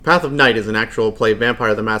Path of Night is an actual play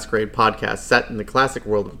Vampire the Masquerade podcast set in the classic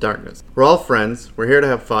world of darkness. We're all friends, we're here to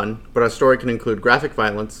have fun, but our story can include graphic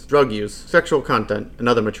violence, drug use, sexual content, and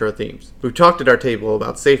other mature themes. We've talked at our table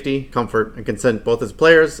about safety, comfort, and consent both as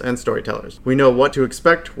players and storytellers. We know what to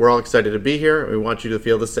expect, we're all excited to be here, and we want you to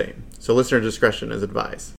feel the same. So listener discretion is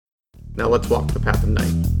advised. Now let's walk the Path of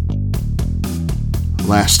Night.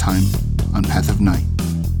 Last time on Path of Night.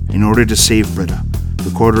 In order to save Britta,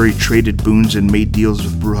 the Coterie traded boons and made deals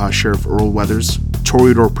with Brujah Sheriff Earl Weathers,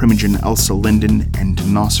 Toreador Primogen Elsa Linden, and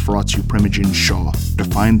Nosferatu Primogen Shaw to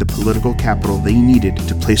find the political capital they needed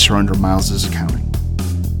to place her under Miles's accounting.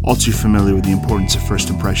 All too familiar with the importance of first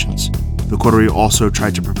impressions, the Coterie also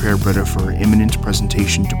tried to prepare Britta for her imminent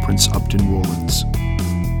presentation to Prince Upton Rollins.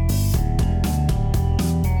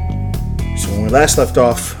 So when we last left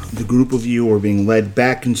off, the group of you were being led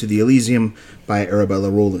back into the Elysium by Arabella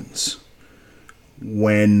Rollins.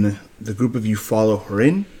 When the group of you follow her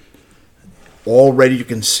in, already you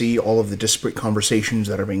can see all of the disparate conversations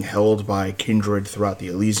that are being held by kindred throughout the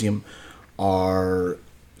Elysium are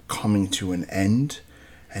coming to an end,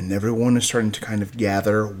 and everyone is starting to kind of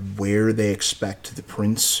gather where they expect the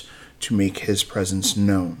prince to make his presence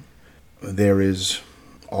known. There is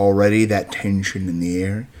already that tension in the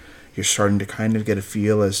air. You're starting to kind of get a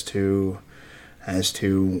feel as to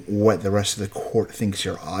what the rest of the court thinks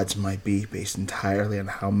your odds might be, based entirely on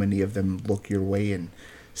how many of them look your way and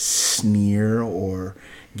sneer or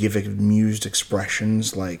give amused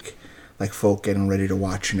expressions like folk getting ready to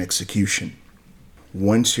watch an execution.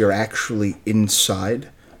 Once you're actually inside,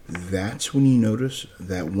 that's when you notice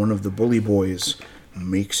that one of the bully boys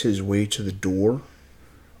makes his way to the door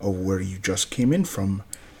of where you just came in from,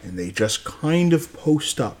 and they just kind of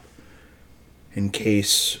post up in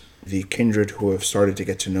case the kindred who have started to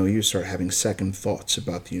get to know you start having second thoughts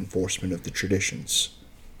about the enforcement of the traditions.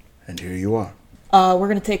 And here you are. We're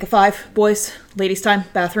gonna take a 5, boys. Ladies' time,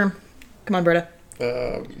 bathroom. Come on, Britta.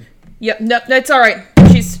 Yep, no, it's alright.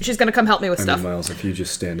 She's gonna come help me with stuff. Miles, if you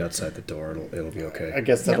just stand outside the door, it'll be okay. I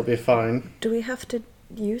guess that'll be fine. Do we have to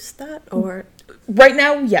use that, or...? Right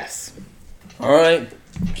now, yes. Alright,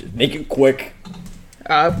 just make it quick.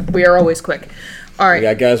 We are always quick. Alright. We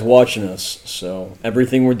got guys watching us, so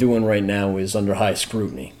everything we're doing right now is under high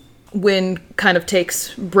scrutiny. Wynn kind of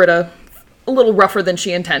takes Britta a little rougher than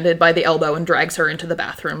she intended by the elbow and drags her into the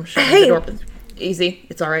bathroom. Hey! The door. Easy.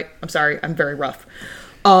 It's alright. I'm sorry. I'm very rough.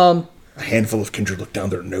 A handful of kindred look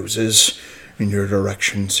down their noses in your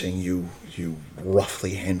direction, saying you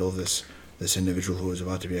roughly handle this individual who is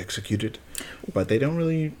about to be executed. But they don't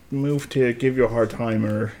really move to give you a hard time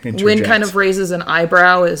or interject. Wynn kind of raises an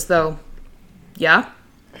eyebrow as though, yeah,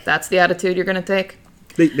 that's the attitude you're going to take?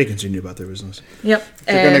 They continue about their business. Yep.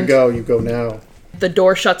 If you're going to go, you go now. The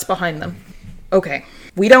door shuts behind them. Okay.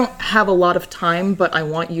 We don't have a lot of time, but I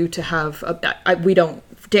want you to have...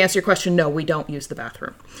 To answer your question, no, we don't use the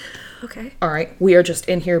bathroom. Okay. All right. We are just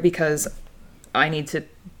in here because I need to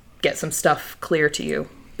get some stuff clear to you,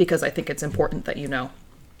 because I think it's important that you know.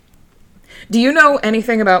 Do you know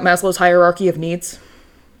anything about Maslow's hierarchy of needs?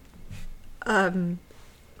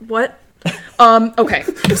 What? Okay.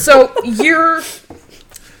 So you're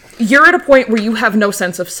at a point where you have no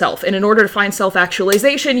sense of self, and in order to find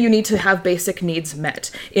self-actualization, you need to have basic needs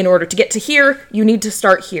met. In order to get to here, you need to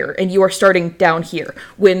start here, and you are starting down here.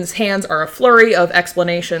 Wynn's hands are a flurry of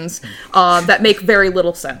explanations that make very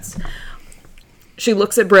little sense. She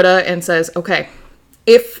looks at Britta and says, okay,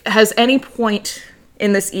 has any point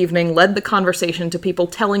in this evening led the conversation to people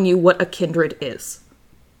telling you what a kindred is?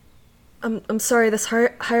 I'm sorry, this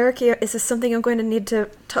hierarchy, is this something I'm going to need to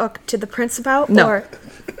talk to the prince about? No. Or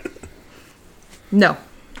No.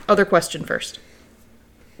 Other question first.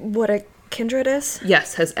 what a kindred is?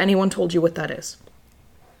 Yes, has anyone told you what that is?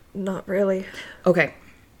 Not really. Okay.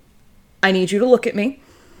 I need you to look at me,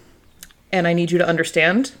 and I need you to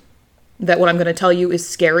understand that what I'm going to tell you is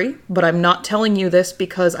scary, but I'm not telling you this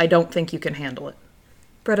because I don't think you can handle it.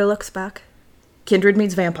 Britta looks back. Kindred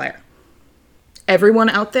means vampire. Everyone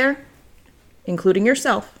out there, including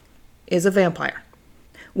yourself, is a vampire.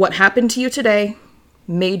 What happened to you today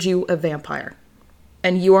made you a vampire.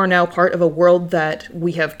 And you are now part of a world that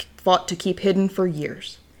we have fought to keep hidden for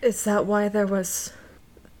years. Is that why there was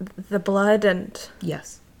the blood and...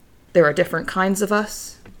 Yes. There are different kinds of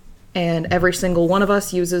us, and every single one of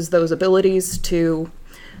us uses those abilities to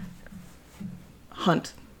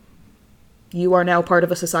hunt. You are now part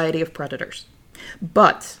of a society of predators.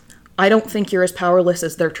 But I don't think you're as powerless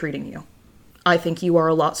as they're treating you. I think you are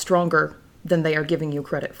a lot stronger than they are giving you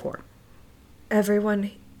credit for.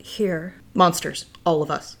 Everyone here. Monsters. All of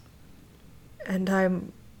us. And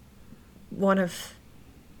I'm one of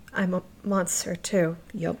I'm a monster too.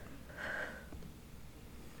 Yep.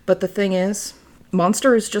 But the thing is,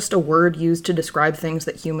 monster is just a word used to describe things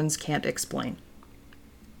that humans can't explain.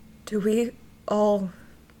 Do we all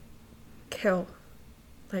kill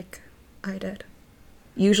like I did?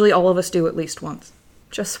 Usually all of us do at least once.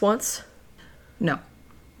 Just once? No,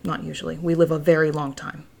 not usually. We live a very long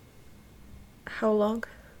time. How long?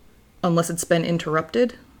 Unless it's been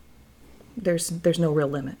interrupted, there's no real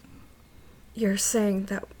limit. You're saying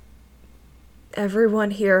that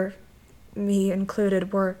everyone here, me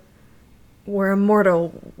included, we're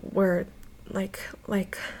immortal. We're like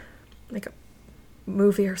a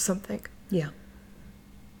movie or something. Yeah.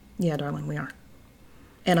 Yeah, darling, we are.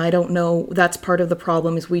 And I don't know, that's part of the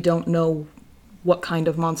problem, is we don't know what kind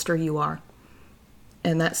of monster you are.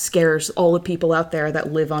 And that scares all the people out there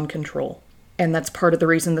that live on control. And that's part of the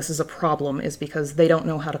reason this is a problem, is because they don't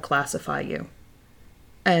know how to classify you.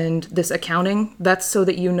 And this accounting, that's so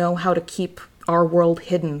that you know how to keep our world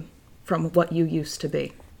hidden from what you used to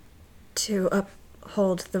be. To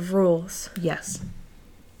uphold the rules. Yes.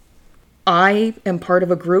 I am part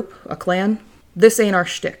of a group, a clan. This ain't our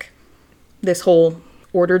shtick. This whole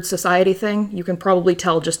ordered society thing, you can probably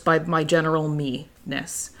tell just by my general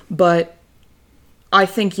me-ness. But I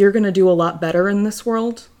think you're going to do a lot better in this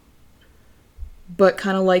world. But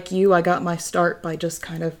kind of like you, I got my start by just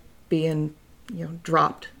kind of being,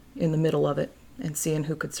 dropped in the middle of it and seeing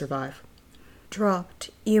who could survive. Dropped?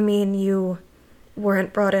 You mean you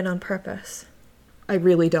weren't brought in on purpose? I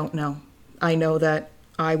really don't know. I know that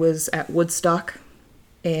I was at Woodstock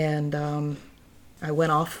and I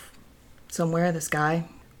went off somewhere. This guy,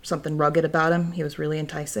 something rugged about him. He was really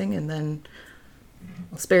enticing. And then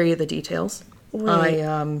I'll spare you the details. Wait,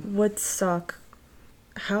 Woodstock.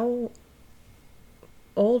 How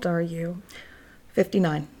old are you?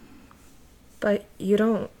 59. But you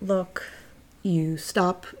don't look... You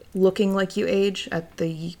stop looking like you age at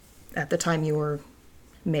the time you were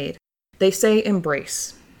made. They say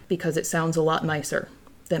embrace because it sounds a lot nicer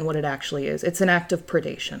than what it actually is. It's an act of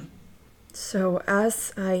predation. So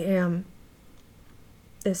as I am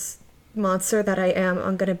this monster that I am,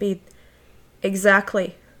 I'm gonna be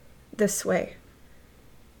exactly this way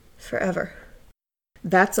forever.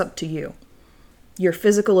 That's up to you. Your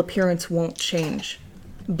physical appearance won't change,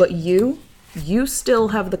 but you still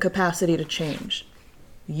have the capacity to change.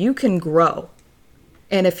 You can grow.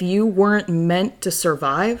 And if you weren't meant to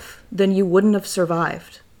survive, then you wouldn't have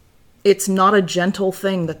survived. It's not a gentle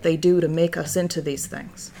thing that they do to make us into these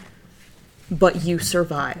things. But you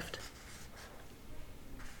survived.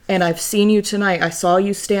 And I've seen you tonight. I saw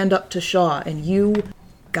you stand up to Shaw, and you...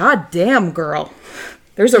 Goddamn, girl.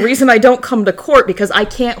 There's a reason I don't come to court, because I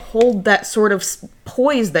can't hold that sort of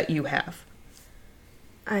poise that you have.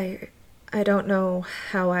 I don't know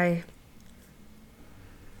how I...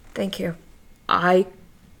 Thank you. I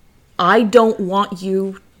don't want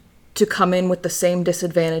you to come in with the same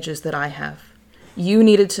disadvantages that I have. You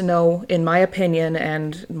needed to know, in my opinion,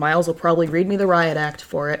 and Miles will probably read me the riot act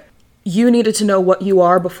for it, you needed to know what you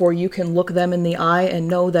are before you can look them in the eye and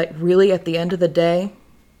know that really at the end of the day,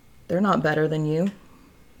 they're not better than you.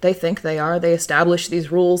 They think they are. They establish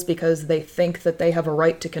these rules because they think that they have a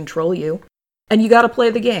right to control you. And you gotta play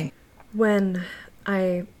the game. When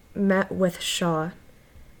I met with Shaw,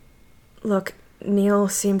 look, Neil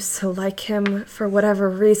seems to like him for whatever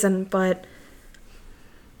reason, but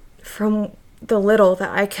from the little that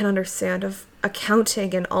I can understand of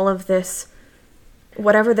accounting and all of this,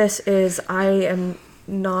 whatever this is, I am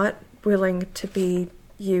not willing to be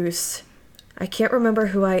used. I can't remember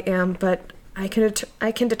who I am, but I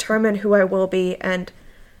can determine who I will be, and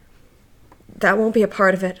that won't be a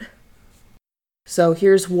part of it. So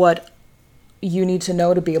here's what you need to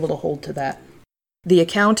know to be able to hold to that. The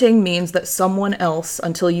accounting means that someone else,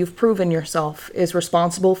 until you've proven yourself, is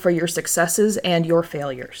responsible for your successes and your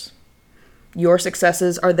failures. Your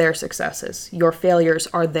successes are their successes. Your failures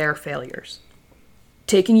are their failures.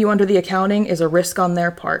 Taking you under the accounting is a risk on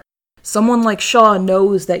their part. Someone like Shaw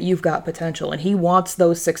knows that you've got potential, and he wants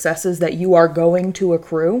those successes that you are going to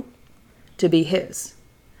accrue to be his.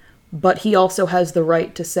 But he also has the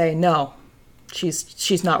right to say, no,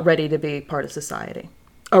 she's not ready to be part of society.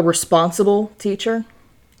 A responsible teacher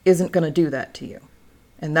isn't going to do that to you.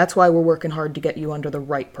 And that's why we're working hard to get you under the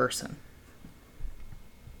right person.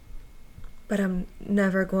 But I'm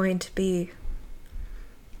never going to be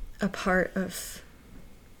a part of...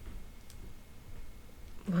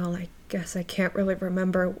 Well, I guess I can't really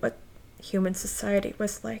remember what human society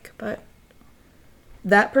was like, but...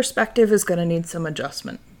 That perspective is going to need some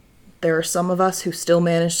adjustment. There are some of us who still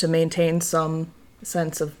manage to maintain some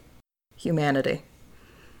sense of humanity.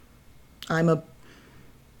 I'm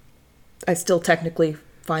I still technically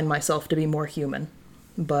find myself to be more human,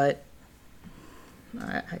 but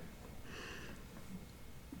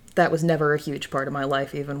that was never a huge part of my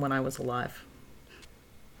life, even when I was alive.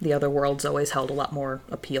 The other worlds always held a lot more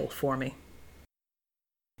appeal for me.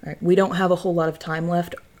 All right, we don't have a whole lot of time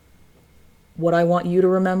left. What I want you to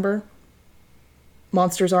remember,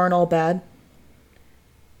 monsters aren't all bad,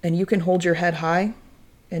 and you can hold your head high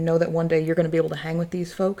and know that one day you're going to be able to hang with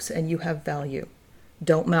these folks and you have value.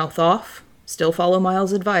 Don't mouth off. Still follow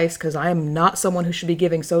Miles' advice, because I am not someone who should be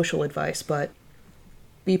giving social advice, but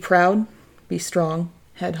be proud, be strong,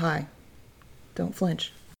 head high. Don't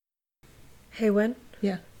flinch. Hey, Win.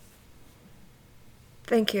 Yeah.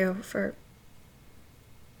 Thank you for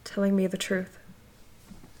telling me the truth.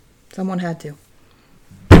 Someone had to.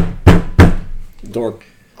 The door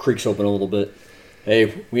creaks open a little bit.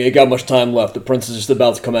 Hey, we ain't got much time left. The prince is just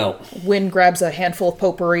about to come out. Wynn grabs a handful of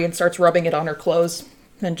potpourri and starts rubbing it on her clothes,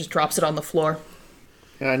 and just drops it on the floor.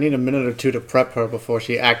 Yeah, I need a minute or two to prep her before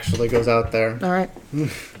she actually goes out there. All right.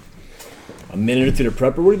 A minute or two to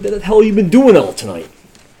prep her? What the hell have you been doing all tonight?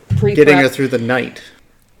 Getting her through the night.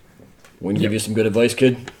 Wynn give you some good advice,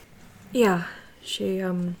 kid? Yeah, she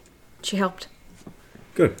helped.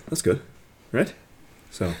 Good. That's good. Right?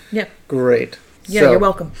 So. Yeah. Great. Yeah, So, you're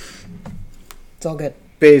welcome. It's all good.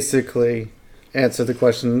 Basically, answer the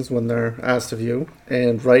questions when they're asked of you.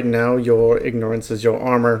 And right now, your ignorance is your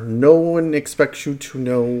armor. No one expects you to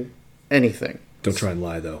know anything. Don't try and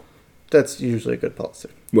lie, though. That's usually a good policy.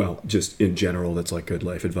 Well, just in general, that's like good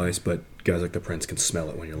life advice, but guys like the prince can smell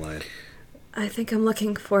it when you're lying. I think I'm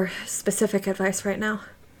looking for specific advice right now.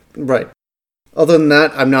 Right. Other than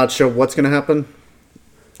that, I'm not sure what's going to happen.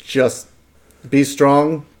 Just be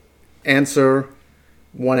strong. Answer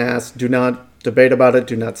when asked. Do not debate about it.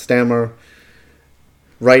 Do not stammer.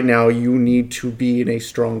 Right now, you need to be in a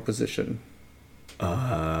strong position.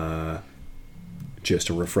 Just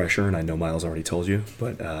a refresher, and I know Miles already told you,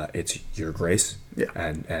 but it's your grace. Yeah.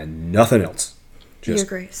 And nothing else. Just, Your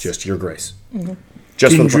grace. Just your grace. Mm-hmm.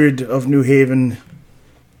 Just for the Kindred of New Haven,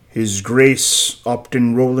 His Grace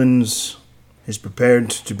Upton Rollins is prepared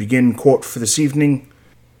to begin court for this evening.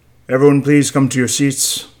 Everyone please come to your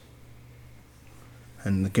seats.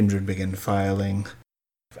 And the kindred begin filing.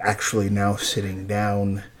 Actually now sitting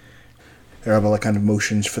down. Arabella kind of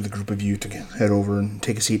motions for the group of you to head over and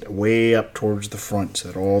take a seat way up towards the front so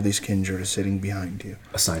that all these kindred are sitting behind you.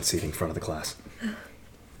 assigned seating in front of the class. Find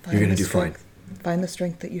You're going the to do fine. strength. Find the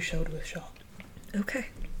strength that you showed with Shaw. Okay.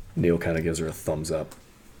 Neil kind of gives her a thumbs up.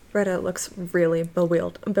 Retta looks really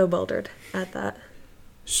bewildered at that.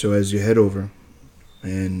 So as you head over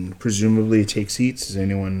and presumably take seats, is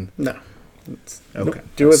anyone... No. Okay.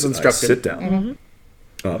 Do as I instructed. sit down,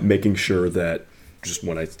 making sure that just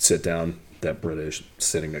when I sit down, that Britta is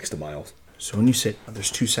sitting next to Miles. So when you sit, there's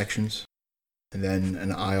two sections, and then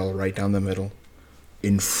an aisle right down the middle.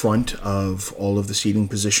 In front of all of the seating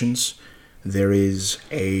positions, there is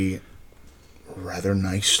a rather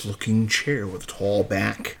nice-looking chair with a tall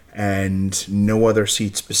back, and no other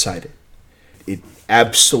seats beside it. It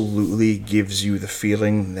absolutely gives you the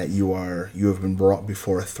feeling that you have been brought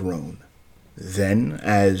before a throne. Then,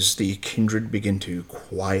 as the kindred begin to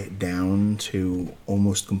quiet down to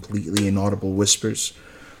almost completely inaudible whispers,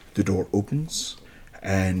 the door opens,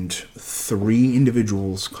 and 3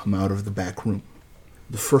 individuals come out of the back room.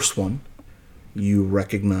 The first one you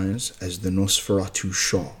recognize as the Nosferatu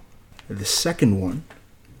Shaw. The second one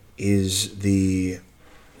is the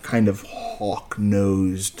kind of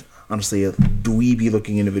hawk-nosed, honestly a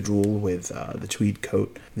dweeby-looking individual with the tweed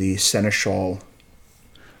coat, the Seneschal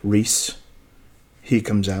Reese. He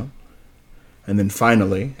comes out. And then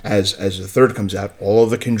finally, as the third comes out, all of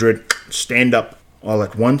the kindred stand up all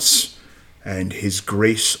at once, and His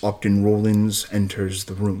Grace Upton Rollins enters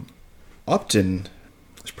the room. Upton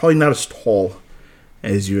is probably not as tall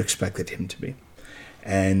as you expected him to be.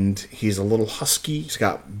 And he's a little husky. He's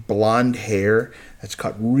got blonde hair that's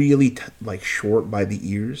cut really short by the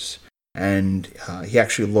ears. And he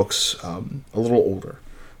actually looks a little older,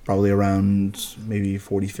 probably around maybe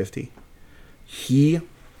 40, 50. He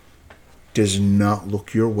does not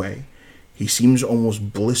look your way. He seems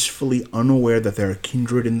almost blissfully unaware that there are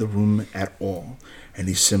kindred in the room at all. And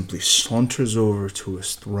he simply saunters over to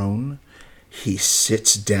his throne. He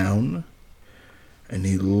sits down, and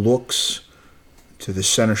he looks to the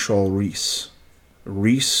Seneschal Reese.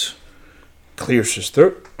 Reese clears his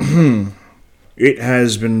throat. It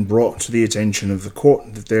has been brought to the attention of the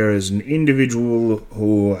court that there is an individual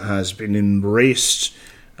who has been embraced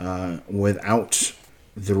without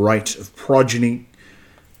the right of progeny.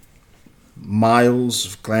 Miles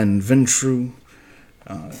of Clan Ventru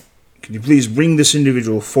Could you please bring this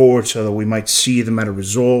individual forward so that we might see the matter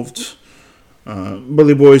resolved?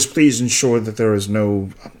 Bully boys, please ensure that there is no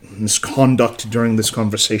misconduct during this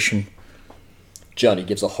conversation. Johnny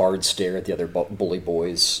gives a hard stare at the other bully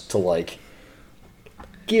boys to,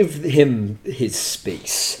 give him his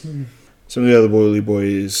space. Some of the other bully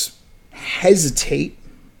boys hesitate,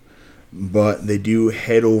 but they do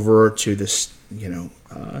head over to this,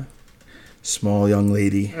 small young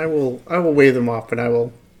lady. I will wave them off, and I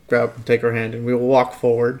will grab and take her hand, and we will walk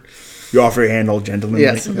forward. You offer your hand, all gentlemanly.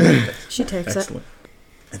 Yes. She takes Excellent.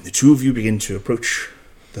 And the two of you begin to approach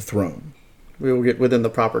the throne. We will get within the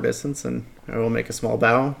proper distance, and I will make a small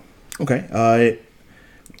bow. Okay.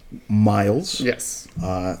 Miles. Yes.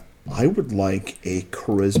 I would like a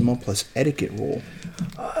charisma plus etiquette roll.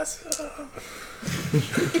 Awesome.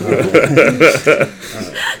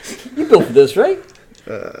 You built for this, right?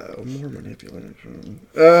 More manipulation.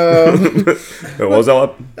 What was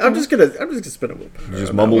that? I'm just gonna spin a whip. You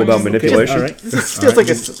just mumble about manipulation. All right. This feels like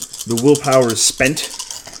The willpower is spent.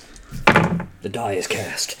 The die is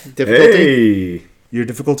cast. difficulty. Hey! Your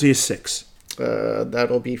difficulty is 6.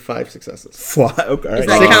 That'll be 5 successes. Okay, all right. Is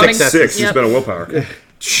that counting? successes. 6. You Yep. spent a willpower.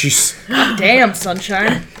 Jeez. Damn,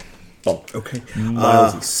 sunshine. Oh, Okay.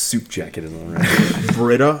 Miles' suit jacket is on right.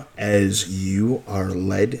 Britta, as you are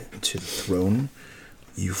led to the throne,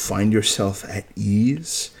 you find yourself at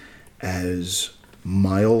ease as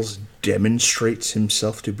Miles demonstrates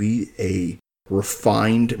himself to be a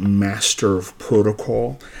refined master of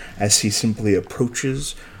protocol as he simply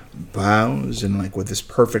approaches, bows, and with this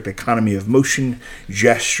perfect economy of motion,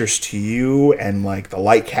 gestures to you, and the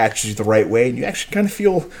light catches you the right way, and you actually kind of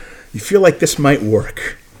feel like this might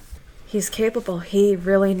work. He's capable. He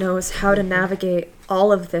really knows how to navigate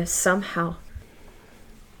all of this somehow.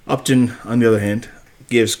 Upton, on the other hand,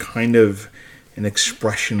 gives kind of an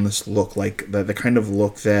expressionless look, like the kind of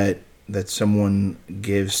look that someone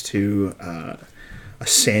gives to a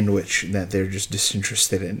sandwich that they're just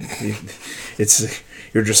disinterested in.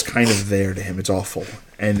 You're just kind of there to him. It's awful,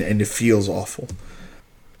 and it feels awful.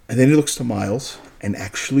 And then he looks to Miles and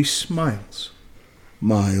actually smiles.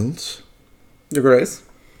 Miles, Your Grace.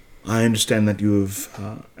 I understand that you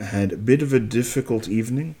have had a bit of a difficult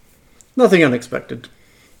evening. Nothing unexpected.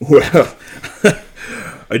 Well,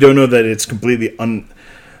 I don't know that it's completely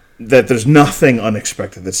that there's nothing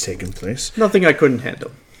unexpected that's taken place. Nothing I couldn't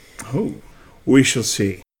handle. Oh, we shall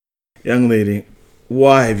see. Young lady,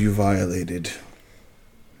 why have you violated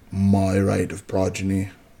my right of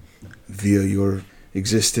progeny via your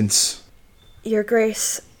existence? Your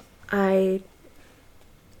Grace, I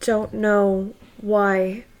don't know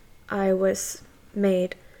why I was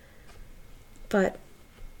made, but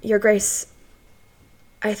Your Grace,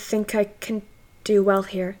 I think I can do well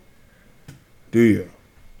here. Do you?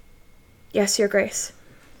 Yes, Your Grace.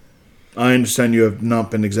 I understand you have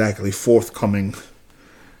not been exactly forthcoming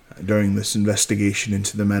during this investigation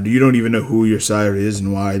into the matter. You don't even know who your sire is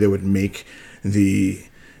and why they would make the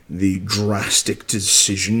drastic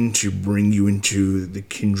decision to bring you into the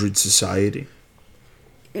kindred society.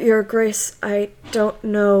 Your Grace, I don't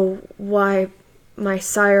know why my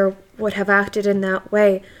sire would have acted in that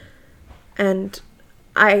way, and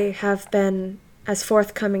I have been as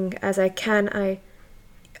forthcoming as I can.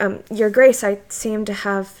 Your Grace, I seem to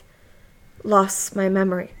have lost my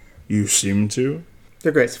memory. You seem to?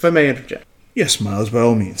 Your Grace, if I may interject. Yes, Miles, by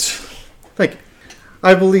all means. Thank you.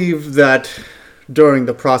 I believe that during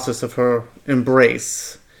the process of her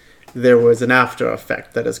embrace, there was an after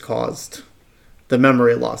effect that has caused the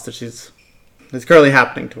memory loss that is currently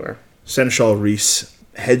happening to her. Seneschal Reese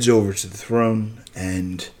heads over to the throne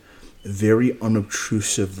and very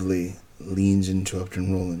unobtrusively leans into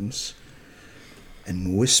Upton Rollins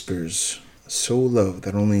and whispers so low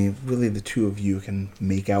that only really the two of you can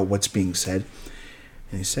make out what's being said.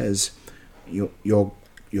 And he says, Your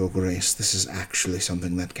Grace, this is actually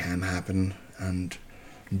something that can happen and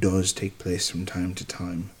does take place from time to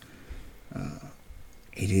time.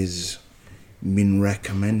 It has been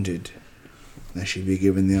recommended that she be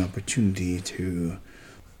given the opportunity to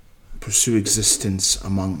pursue existence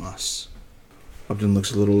among us. Upton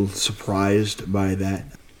looks a little surprised by that.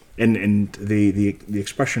 And the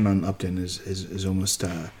expression on Upton is almost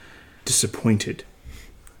disappointed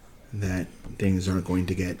that things aren't going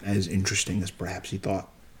to get as interesting as perhaps he thought.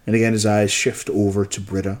 And again, his eyes shift over to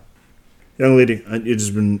Britta. Young lady,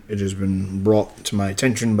 it has been brought to my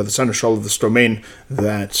attention by the Seneschal of this domain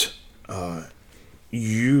that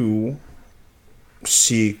you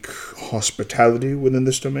seek hospitality within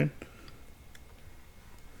this domain.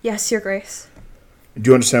 Yes, Your Grace. Do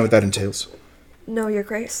you understand what that entails? No, Your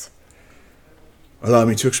Grace. Allow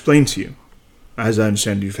me to explain to you. As I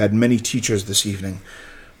understand, you've had many teachers this evening,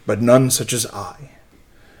 but none such as I.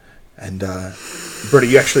 And, Berta,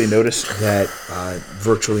 you actually notice that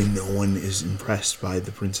virtually no one is impressed by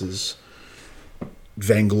the prince's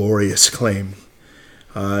vainglorious claim.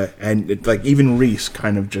 Even Reese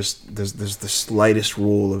kind of just, there's the slightest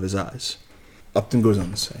roll of his eyes. Upton goes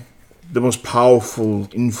on to say, the most powerful,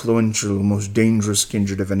 influential, most dangerous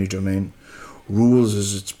kindred of any domain rules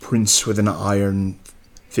as its prince with an iron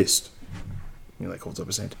fist. He holds up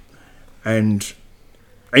his hand. And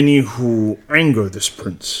any who anger this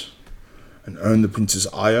prince and earn the prince's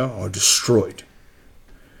ire are destroyed.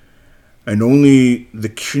 And only the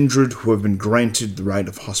kindred who have been granted the right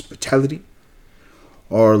of hospitality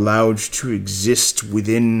are allowed to exist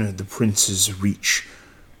within the prince's reach,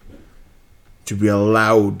 to be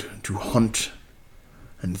allowed to hunt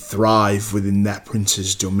and thrive within that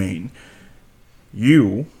prince's domain.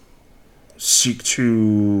 You seek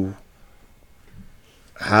to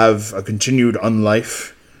have a continued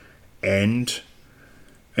unlife and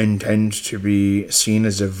intend to be seen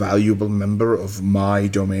as a valuable member of my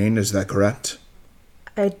domain, is that correct?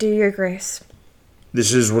 I do, Your Grace.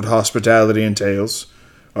 This is what hospitality entails.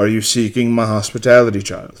 Are you seeking my hospitality,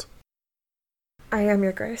 child? I am,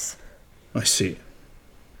 Your Grace. I see.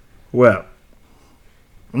 Well,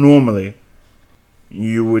 normally,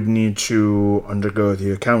 you would need to undergo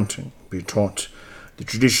the accounting, be taught the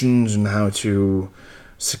traditions and how to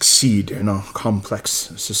succeed in a complex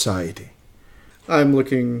society. I'm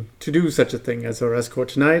looking to do such a thing as her escort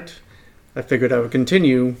tonight. I figured I would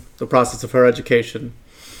continue the process of her education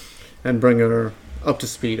and bring her up to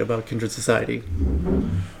speed about kindred society.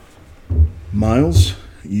 Miles,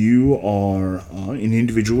 you are an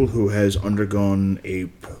individual who has undergone a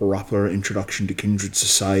proper introduction to kindred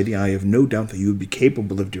society. I have no doubt that you would be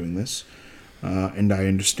capable of doing this. And I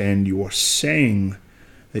understand you are saying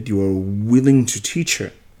that you are willing to teach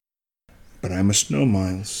her. But I must know,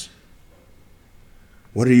 Miles,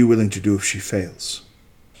 what are you willing to do if she fails?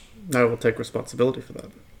 I will take responsibility for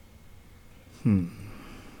that.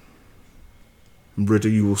 Britta,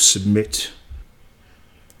 you will submit.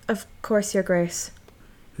 Of course, Your Grace.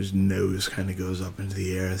 His nose kind of goes up into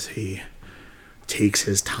the air as he takes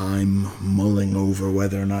his time mulling over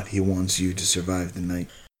whether or not he wants you to survive the night.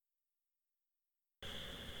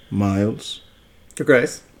 Miles, Your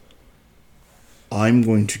Grace. I'm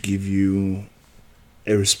going to give you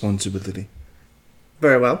a responsibility.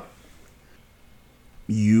 Very well.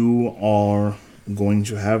 You are going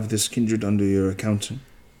to have this kindred under your accounting,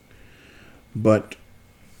 but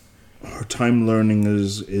her time learning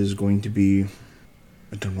is going to be,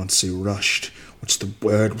 I don't want to say rushed. What's the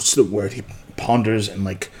word? He ponders and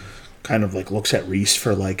looks at Reese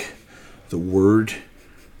for the word.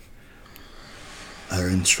 Our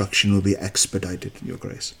instruction will be expedited, Your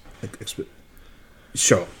Grace.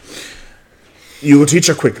 So, you will teach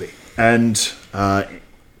her quickly, and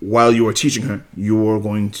while you are teaching her, you are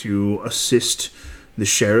going to assist the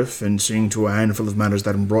sheriff in seeing to a handful of matters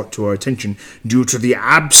that have been brought to our attention due to the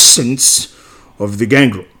absence of the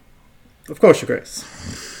gangrel. Of course, Your Grace.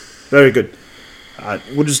 Very good.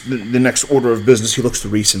 What is the next order of business? He looks to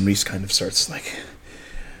Reese, and Reese kind of starts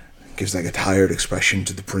gives a tired expression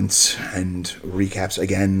to the prince and recaps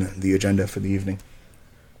again the agenda for the evening.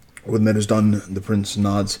 When that is done, the prince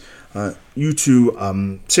nods. You two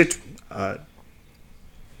sit.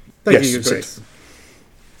 Thank you, Your sit. Grace.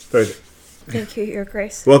 Very good. Thank you, Your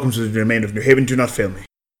Grace. Welcome to the domain of New Haven. Do not fail me.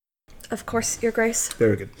 Of course, Your Grace.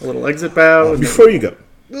 Very good. A little exit bow. Before you go.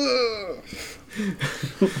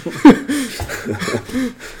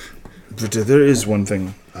 Britta, there is one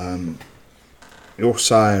thing. Your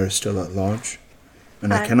sire is still at large,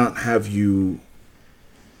 and I cannot have you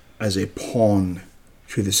as a pawn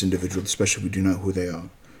to this individual, especially if we do not know who they are.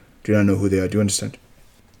 Do not know who they are. Do you understand?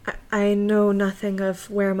 I know nothing of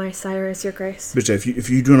where my sire is, Your Grace. Britta, if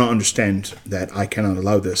you do not understand that I cannot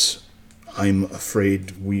allow this, I'm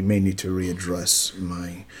afraid we may need to readdress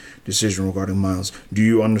my decision regarding Miles. Do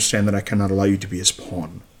you understand that I cannot allow you to be his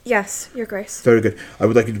pawn? Yes, Your Grace. Very good. I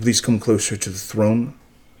would like you to please come closer to the throne.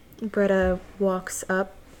 Britta walks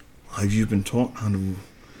up. Have you been taught how to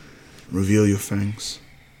reveal your fangs?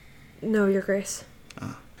 No, Your Grace.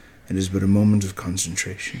 It is but a moment of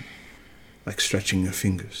concentration, like stretching your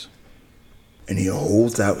fingers. And he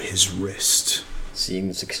holds out his wrist. Seeing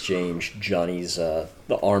this exchange, the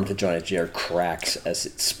arm to Johnny's chair cracks as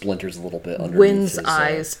it splinters a little bit underneath Wynn's his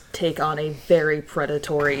eyes take on a very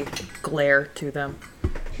predatory glare to them.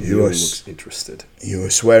 You looks interested. You are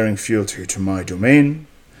swearing fealty to my domain,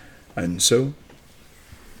 and so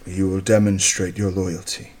you will demonstrate your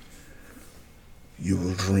loyalty. You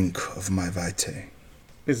will drink of my vitae.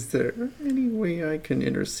 Is there any way I can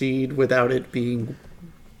intercede without it being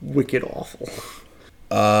wicked awful?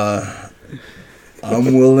 I'm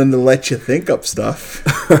willing to let you think up stuff.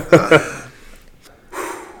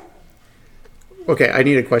 Okay, I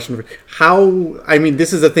need a question for how. I mean,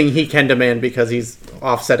 this is a thing he can demand because he's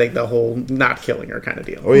offsetting the whole not killing her kind of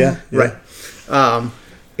deal. Oh, yeah. Right.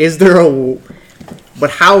 Is there a?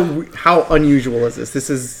 But how unusual is this? This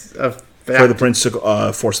is a For the prince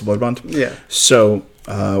to force the blood bond? Yeah. So,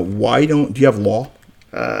 do you have law?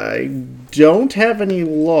 I don't have any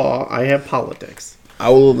law. I have politics. I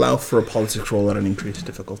will allow for a politics roll at an increased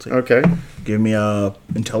difficulty. Okay. Give me a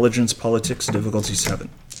intelligence politics difficulty 7.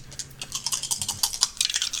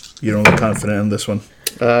 You don't look confident on this one.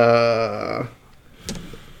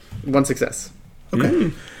 1 success.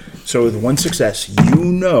 Okay. So with 1 success, you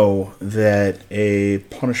know that a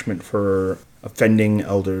punishment for offending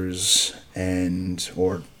elders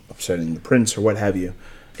or upsetting the prince or what have you,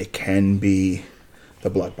 it can be the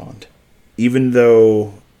blood bond. Even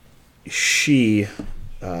though she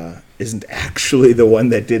isn't actually the one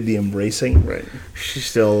that did the embracing, Right. she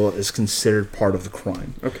still is considered part of the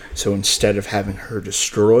crime. Okay. So instead of having her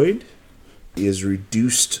destroyed, he has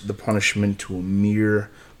reduced the punishment to a mere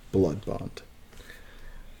blood bond.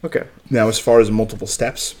 Okay. Now, as far as multiple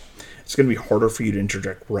steps, it's going to be harder for you to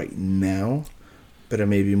interject right now, but it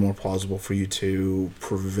may be more plausible for you to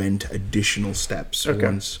prevent additional steps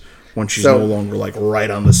Okay. once she's So- no longer like right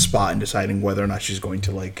on the spot and deciding whether or not she's going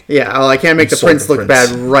to like. Yeah, well, I can't make the Insult prince the look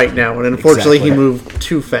prince. bad right now, and unfortunately he Exactly. moved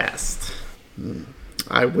too fast.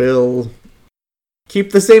 I will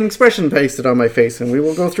keep the same expression pasted on my face, and we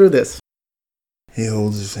will go through this. He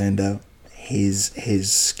holds his hand out.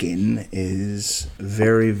 His skin is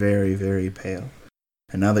very, very, very pale.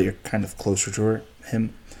 And now that you're kind of closer to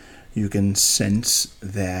him, you can sense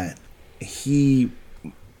that he,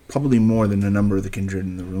 probably more than a number of the kindred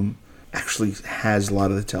in the room, actually has a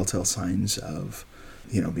lot of the telltale signs of,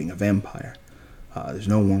 being a vampire. There's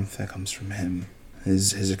no warmth that comes from him.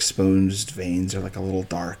 His exposed veins are like a little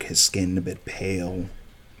dark, his skin a bit pale.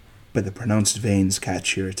 But the pronounced veins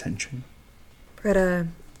catch your attention. Britta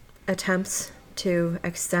attempts to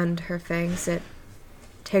extend her fangs. It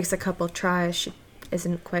takes a couple tries. She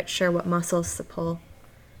isn't quite sure what muscles to pull,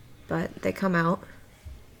 but they come out.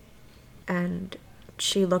 And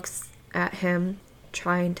she looks at him,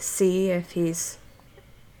 trying to see if he's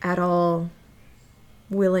at all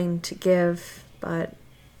willing to give, but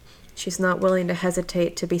she's not willing to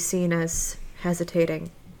hesitate to be seen as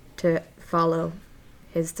hesitating to follow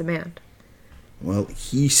his demand. Well,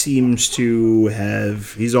 he seems to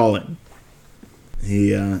he's all in.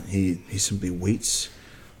 He simply waits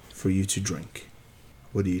for you to drink.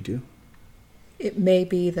 What do you do? It may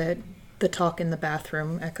be that the talk in the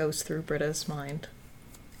bathroom echoes through Britta's mind,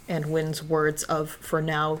 and Wynn's words of, for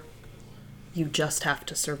now, you just have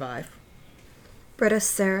to survive. Britta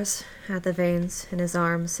stares at the veins in his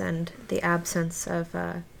arms and the absence of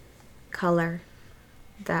color,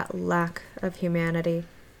 that lack of humanity.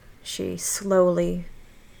 She slowly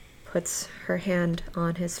puts her hand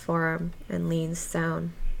on his forearm and leans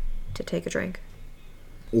down to take a drink.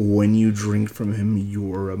 When you drink from him,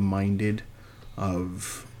 you are reminded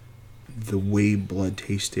of the way blood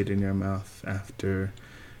tasted in your mouth after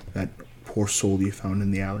that poor soul you found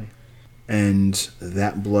in the alley. And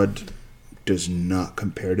that blood does not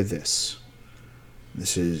compare to this.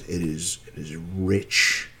 It is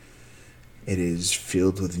rich. It is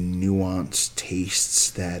filled with nuanced tastes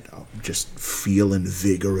that just feel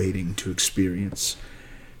invigorating to experience.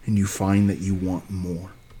 And you find that you want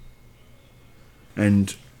more.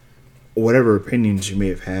 And whatever opinions you may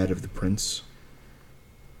have had of the prince,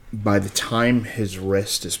 by the time his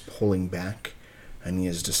wrist is pulling back and he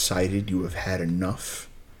has decided you have had enough,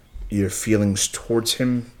 your feelings towards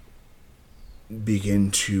him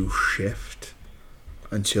begin to shift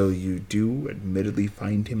until you do admittedly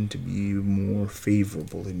find him to be more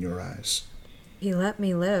favorable in your eyes. He let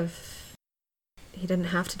me live. He didn't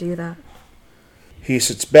have to do that. He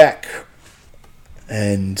sits back,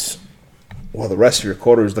 and while the rest of your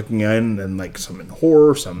quarter is looking in, and like some in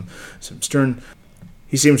horror, some stern,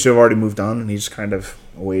 he seems to have already moved on, and he just kind of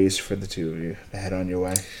waits for the two of you to head on your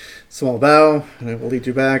way. Small bow, and I will lead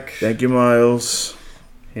you back. Thank you, Miles.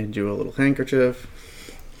 Hand you a little handkerchief.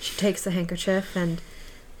 She takes the handkerchief and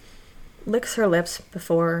licks her lips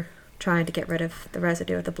before trying to get rid of the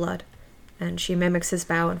residue of the blood. And she mimics his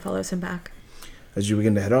bow and follows him back. As you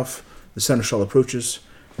begin to head off, the seneschal approaches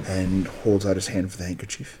and holds out his hand for the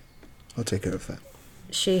handkerchief. I'll take care of that.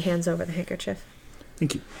 She hands over the handkerchief.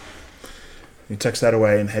 Thank you. He tucks that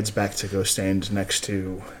away and heads back to go stand next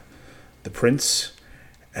to the prince.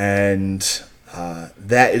 And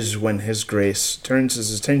That is when His Grace turns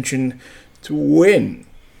his attention to Wynn.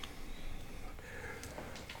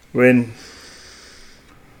 Wynn,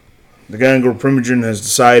 the Gangrel Primogen has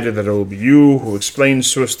decided that it will be you who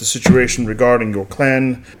explains to us the situation regarding your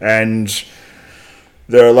clan and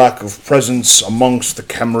their lack of presence amongst the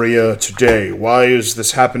Camarilla today. Why is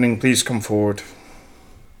this happening? Please come forward.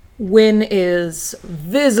 Wynn is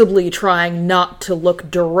visibly trying not to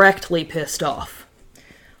look directly pissed off.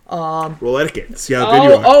 Roll etiquette. See how good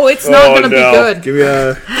you are. Oh, it's not going to be good. Give me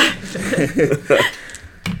a...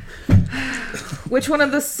 Which one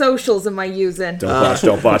of the socials am I using?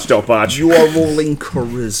 Don't botch. You are rolling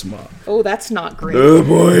charisma. Oh, that's not great. Oh,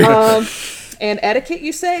 boy. And etiquette,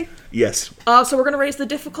 you say? Yes. So we're going to raise the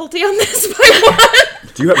difficulty on this by one.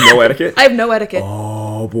 Do you have no etiquette? I have no etiquette.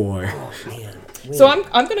 Oh, boy. So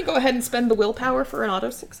I'm going to go ahead and spend the willpower for an auto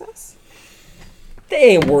success.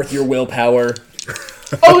 They ain't worth your willpower.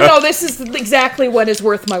 Oh, no, this is exactly what is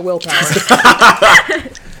worth my willpower. I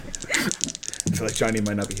feel like Johnny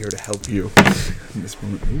might not be here to help you in this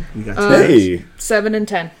moment. Ooh, we got Hey. 7 and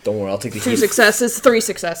 10. Don't worry, I'll take the 2 heat. successes, 3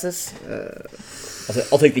 successes.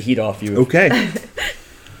 I'll take the heat off you. Okay.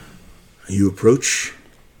 You approach.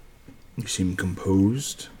 You seem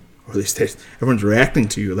composed. Or at least everyone's reacting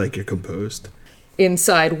to you like you're composed.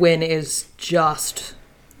 Inside, Wynn is just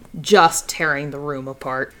tearing the room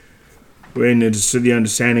apart. When it is to the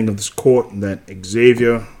understanding of this court that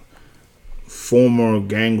Xavier, former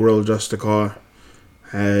Gangrel Justicar,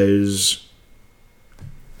 has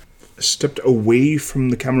stepped away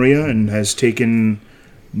from the Camarilla and has taken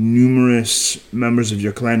numerous members of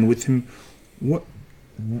your clan with him. What?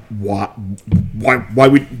 Why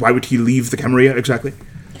would he leave the Camarilla exactly?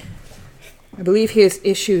 I believe he has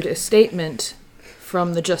issued a statement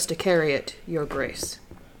from the Justicariat, Your Grace.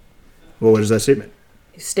 Well, what is that statement?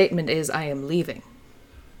 His statement is, I am leaving.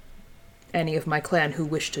 Any of my clan who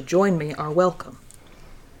wish to join me are welcome.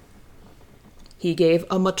 He gave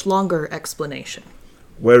a much longer explanation.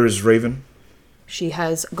 Where is Raven? She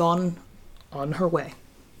has gone on her way.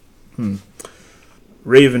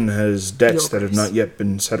 Raven has debts that have Yours. not yet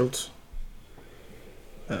been settled.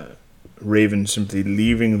 Raven simply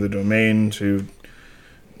leaving the domain to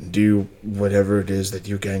do whatever it is that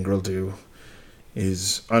you Gangrel do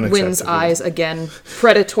is unacceptable. Wynn's eyes again,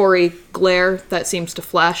 predatory glare that seems to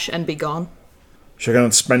flash and be gone. She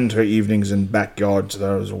cannot spend her evenings in backyards.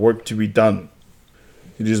 There is work to be done.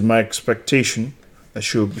 It is my expectation that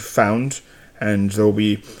she will be found, and there will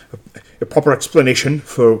be a proper explanation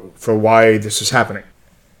for why this is happening.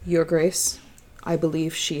 Your Grace, I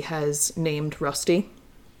believe she has named Rusty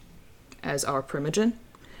as our primogen.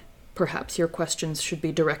 Perhaps your questions should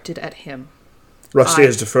be directed at him. Rusty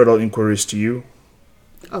has deferred all inquiries to you.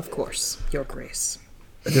 Of course, Your Grace.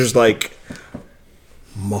 There's like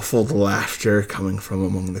muffled laughter coming from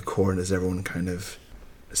among the court as everyone kind of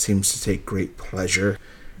seems to take great pleasure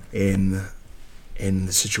in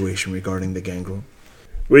the situation regarding the Gangrel.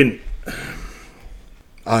 Wynn,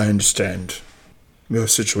 I understand your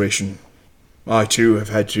situation. I too have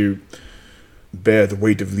had to bear the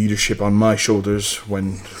weight of leadership on my shoulders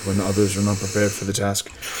when others are not prepared for the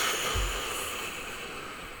task.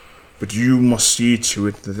 But you must see to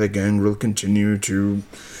it that the Gangrel continue to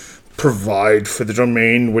provide for the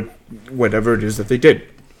domain with whatever it is that they did.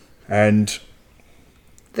 And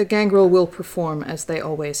The Gangrel will perform as they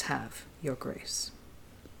always have, Your Grace.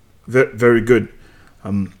 very good.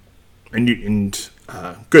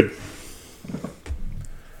 Good.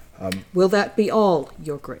 Will that be all,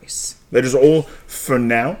 Your Grace? That is all for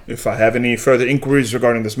now. If I have any further inquiries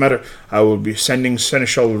regarding this matter, I will be sending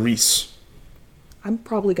Seneschal Reese. I'm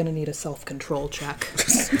probably going to need a self-control check.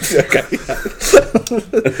 Okay.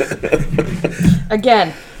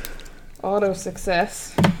 Again, auto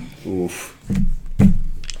success. Oof.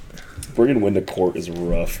 Bringing Wynn to court is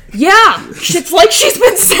rough. Yeah! It's like she's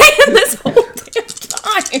been saying this whole damn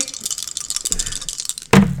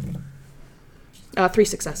time. 3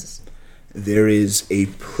 successes. There is a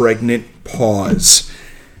pregnant pause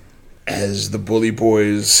as the bully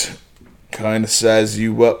boys kind of size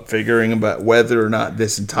you up, figuring about whether or not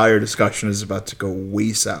this entire discussion is about to go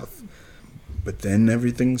way south. But then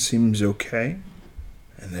everything seems okay,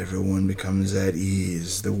 and everyone becomes at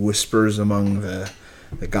ease. The whispers among the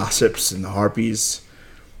gossips and the harpies,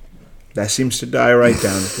 that seems to die right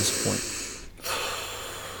down at this point.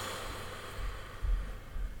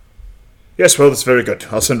 Yes, well, that's very good.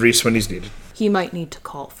 I'll send Reese when he's needed. He might need to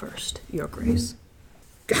call first, Your Grace.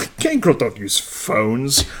 Gangrel don't use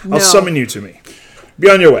phones. No. I'll summon you to me. Be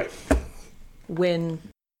on your way. Wynn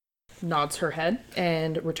nods her head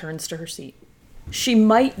and returns to her seat. She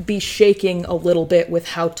might be shaking a little bit with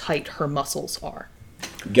how tight her muscles are.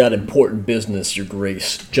 Got important business, Your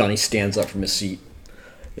Grace. Johnny stands up from his seat.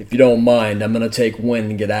 If you don't mind, I'm gonna take Wen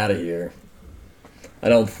and get out of here. I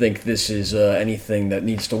don't think this is anything that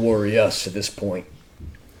needs to worry us at this point.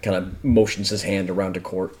 Kind of motions his hand around the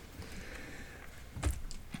court.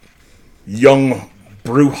 Young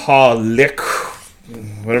Bruja Lick,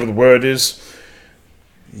 whatever the word is,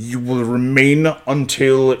 you will remain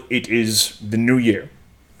until it is the new year.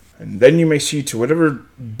 And then you may see to whatever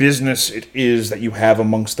business it is that you have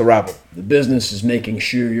amongst the rabble. The business is making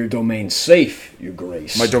sure your domain's safe, Your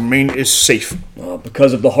Grace. My domain is safe.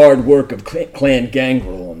 Because of the hard work of Clan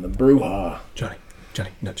Gangrel and the Bruja.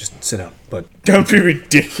 Johnny, no, just sit down. But Don't be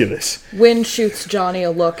ridiculous. Wynn shoots Johnny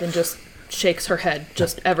a look and just shakes her head,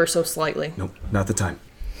 just ever so slightly. nope, not the time.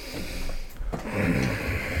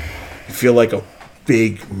 You feel like a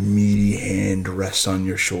big, meaty hand rests on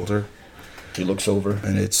your shoulder. He looks over.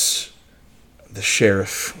 And it's the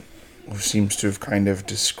sheriff who seems to have kind of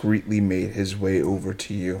discreetly made his way over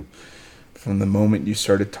to you from the moment you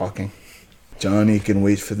started talking. Johnny can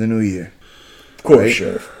wait for the new year. Of course, Right.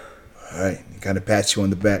 Sheriff. All right, he kind of pats you on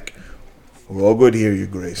the back. We're all good here, Your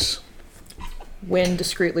Grace. Wynn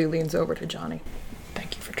discreetly leans over to Johnny.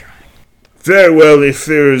 Thank you for trying. Very well, if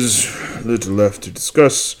there's little left to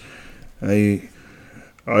discuss, I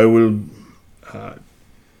will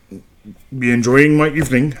be enjoying my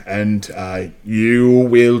evening, and you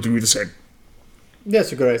will do the same.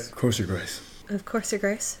 Yes, Your Grace. Of course, Your Grace. Of course, Your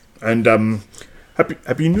Grace. And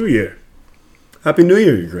happy New Year. Happy New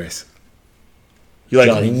Year, Your Grace. He like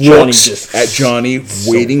Johnny looks just at Johnny,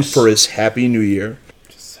 waiting for his Happy New Year.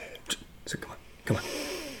 So come on.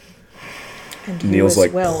 And you Neil's as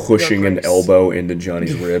like well, Your pushing an Grace. elbow into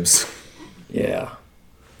Johnny's ribs. Yeah.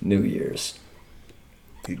 New Year's.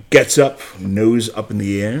 He gets up, nose up in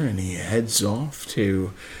the air, and he heads off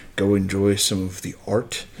to go enjoy some of the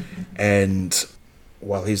art. And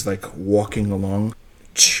while he's like walking along,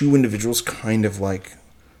 two individuals kind of like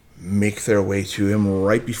make their way to him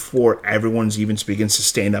right before everyone's even begins to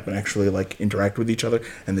stand up and actually like interact with each other.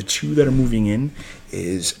 And the two that are moving in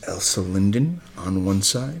is Elsa Linden on one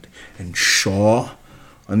side and Shaw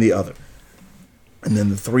on the other. And then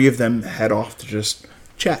the three of them head off to just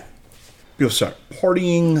chat. People start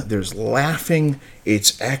partying, there's laughing.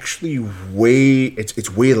 It's actually way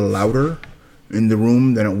louder in the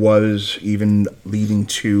room than it was even leading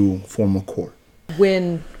to formal court.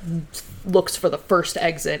 Wynn looks for the first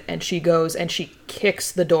exit, and she goes and she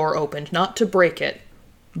kicks the door open, not to break it,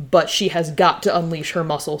 but she has got to unleash her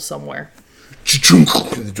muscles somewhere.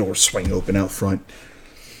 The doors swing open out front.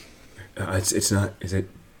 It's not. Is it?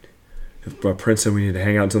 Prince said we need to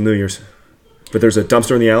hang out until New Year's. But there's a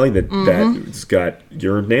dumpster in the alley that's got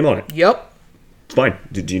your name on it. Yep. It's fine.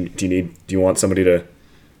 Do you want somebody to?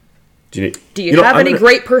 Do you have any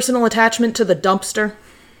great personal attachment to the dumpster?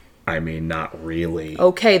 I mean, not really.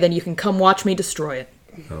 Okay, then you can come watch me destroy it.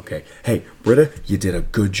 Okay. Hey, Britta, you did a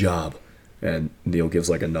good job. And Neil gives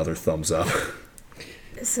like another thumbs up.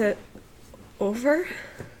 Is it over?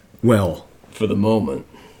 Well, For the moment.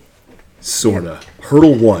 sorta.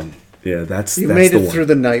 Hurdle 1. Yeah, that's You that's made the it one. through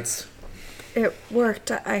the nights. It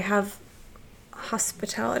worked. I have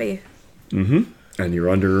hospitality. And you're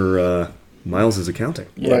under Miles's accounting.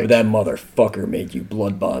 Yeah, Right. but that motherfucker made you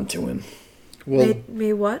blood bond to him. Well, Made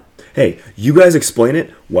me what? Hey, you guys explain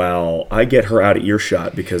it while I get her out of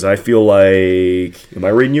earshot because I feel like... Am I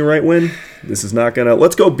reading you right, Wynn? This is not gonna...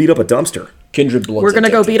 Let's go beat up a dumpster. Kindred Blood's We're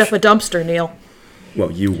gonna go addictive. beat up a dumpster, Neil.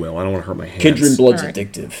 Well, you will. I don't want to hurt my hands. Kindred Blood's Alright.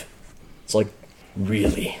 addictive. It's like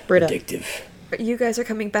really Britta. addictive. You guys are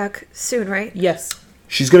coming back soon, right? Yes.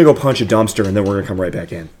 She's gonna go punch a dumpster and then we're gonna come right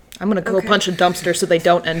back in. I'm gonna go Okay. punch a dumpster so they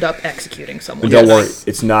don't end up executing someone. And don't worry,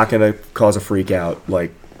 it's not gonna cause a freak out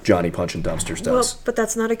like Johnny punching dumpsters Well, does. but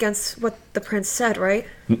that's not against what the prince said, right?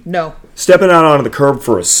 No. Stepping out onto the curb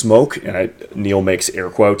for a smoke, and Neil makes air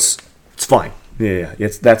quotes. It's fine. Yeah,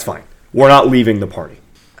 that's fine. We're not leaving the party.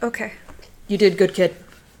 Okay. You did good, kid.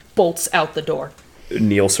 Bolts out the door.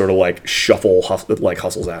 Neil sort of like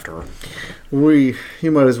hustles after her.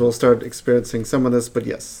 you might as well start experiencing some of this, but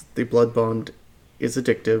yes, the blood bond is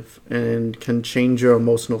addictive and can change your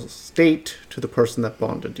emotional state to the person that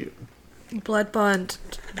bonded you. Blood bond,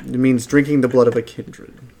 It means drinking the blood of a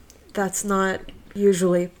kindred. that's not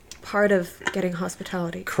usually part of getting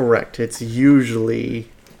hospitality. Correct. It's usually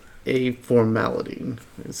a formality.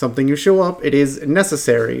 It's something you show up. It is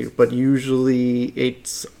necessary, but usually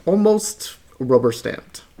it's almost rubber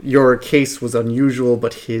stamped. Your case was unusual,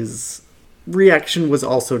 but his reaction was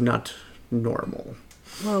also not normal.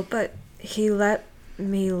 Well, but he let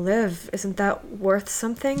me live. Isn't that worth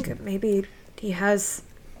something? Maybe He has...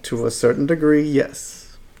 To a certain degree,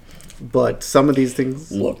 yes. But some of these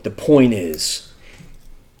things... Look, the point is,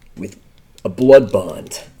 with a blood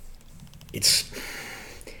bond, it's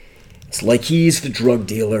like he's the drug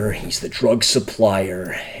dealer, he's the drug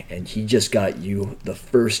supplier, and he just got you the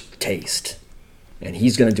first taste. And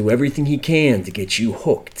he's gonna do everything he can to get you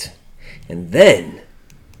hooked. And then,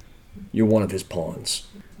 you're one of his pawns.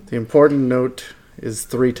 The important note is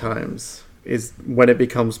 3 times, is when it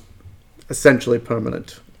becomes essentially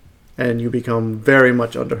permanent. And you become very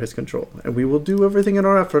much under his control. And we will do everything in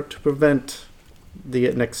our effort to prevent the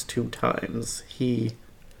next 2 times he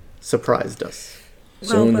surprised us.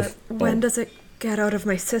 Well, but when does it get out of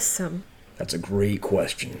my system? That's a great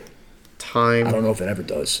question. Time. I don't know if it ever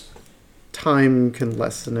does. Time can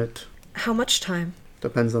lessen it. How much time?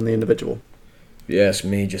 Depends on the individual. If you ask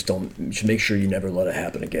me, you should make sure you never let it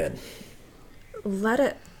happen again. Let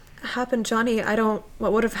it happen, Johnny.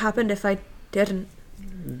 What would have happened if I didn't?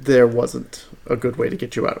 There wasn't a good way to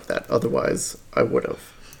get you out of that. Otherwise, I would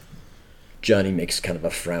have. Johnny makes kind of a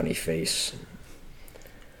frowny face.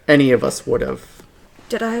 Any of us would have.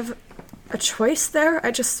 Did I have a choice there?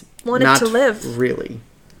 I just wanted to live. Not really.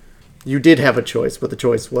 You did have a choice, but the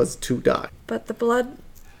choice was to die. But the blood,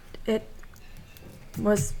 it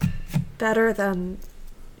was better than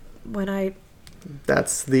when I...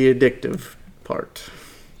 That's the addictive part.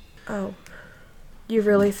 Oh. You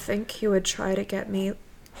really think he would try to get me...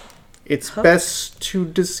 It's hooked? best to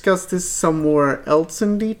discuss this somewhere else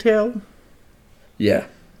in detail. Yeah,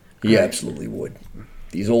 he absolutely would.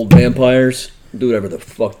 These old vampires do whatever the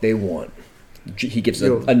fuck they want. He gives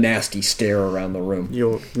a nasty stare around the room.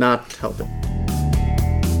 You're not helping.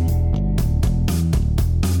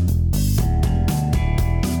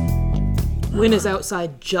 Wynn is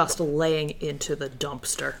outside just laying into the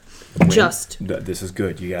dumpster. This is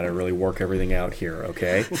good. You gotta really work everything out here,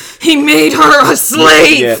 okay? He made her a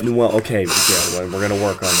slave! Yeah, well, okay. Yeah, we're gonna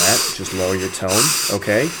work on that. Just lower your tone,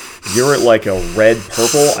 okay? You're at like a red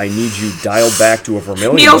purple. I need you dialed back to a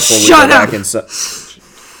vermilion Neil, before we shut go up! back inside.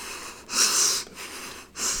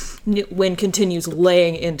 Wynn continues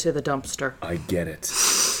laying into the dumpster. I get it,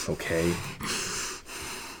 okay?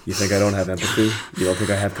 You think I don't have empathy? You don't think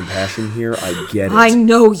I have compassion here? I get it. I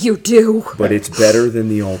know you do. But it's better than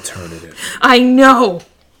the alternative. I know.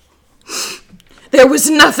 There was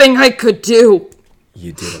nothing I could do.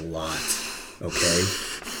 You did a lot, okay?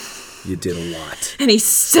 You did a lot. And he's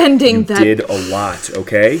sending You did a lot,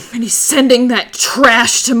 okay? And he's sending that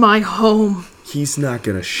trash to my home. He's not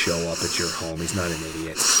gonna show up at your home. He's not an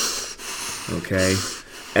idiot. Okay?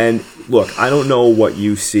 And look, I don't know what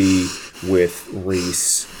you see with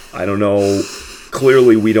Reese. I don't know.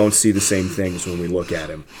 Clearly, we don't see the same things when we look at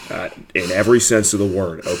him. In every sense of the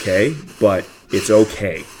word, okay? But it's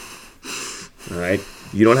okay. Alright?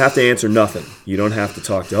 You don't have to answer nothing. You don't have to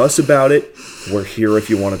talk to us about it. We're here if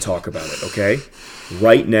you want to talk about it, okay?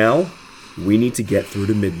 Right now, we need to get through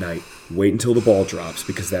to midnight. Wait until the ball drops,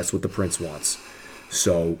 because that's what the prince wants.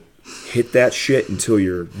 So, hit that shit until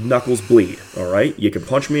your knuckles bleed, alright? You can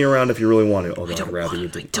punch me around if you really want to, although I'd rather you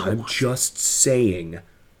didn't. I'm just saying,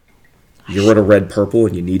 you're at a red purple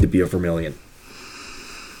and you need to be a vermilion.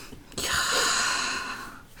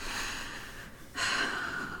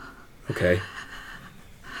 Okay?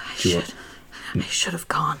 I should have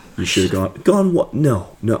gone. You should have gone. Gone what?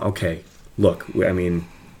 No, okay. Look, I mean,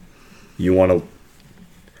 you want to...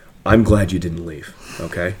 I'm glad you didn't leave,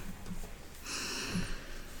 okay?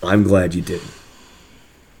 I'm glad you didn't.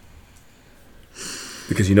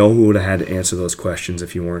 Because you know who would have had to answer those questions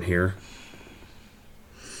if you weren't here?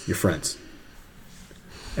 Your friends.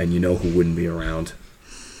 And you know who wouldn't be around?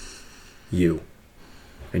 You.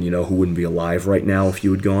 And you know who wouldn't be alive right now if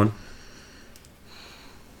you had gone?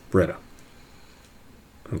 Britta.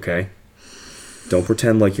 Okay? Don't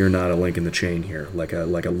pretend like you're not a link in the chain here, like a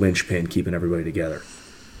linchpin keeping everybody together.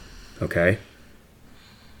 Okay?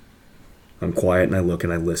 I'm quiet and I look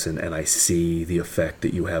and I listen and I see the effect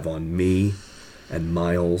that you have on me and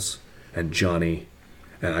Miles and Johnny,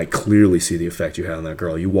 and I clearly see the effect you had on that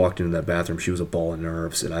girl. You walked into that bathroom, she was a ball of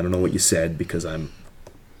nerves, and I don't know what you said because I'm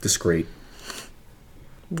discreet.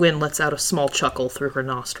 Wynn lets out a small chuckle through her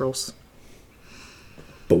nostrils.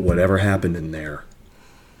 But whatever happened in there,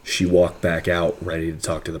 she walked back out ready to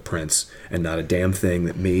talk to the prince, and not a damn thing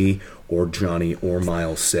that me or Johnny or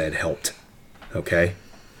Miles said helped. Okay?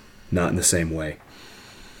 Not in the same way.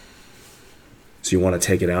 So you want to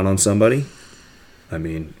take it out on somebody? I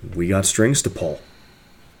mean, we got strings to pull.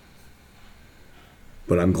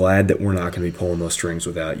 But I'm glad that we're not going to be pulling those strings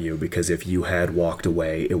without you, because if you had walked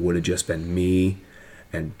away, it would have just been me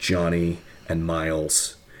and Johnny and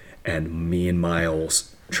Miles, and me and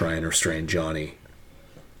Miles try and restrain Johnny.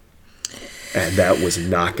 And that was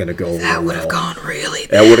not going to go That real would have well. gone really bad.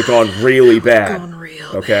 That would have gone really bad. Gone real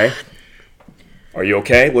Okay? Are you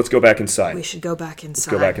okay? Let's go back inside. We should go back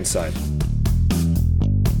inside. Go back inside.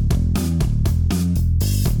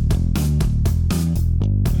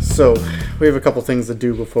 So, we have a couple things to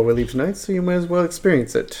do before we leave tonight, so you might as well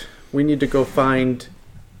experience it. We need to go find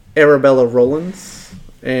Arabella Rollins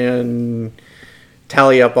and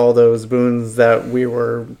tally up all those boons that we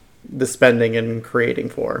were spending and creating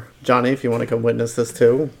for. Johnny, if you want to come witness this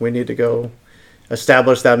too, we need to go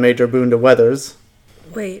establish that major boon to Weathers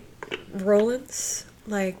Wait, Rollins?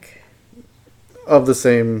 Like, of the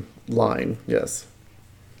same line, yes.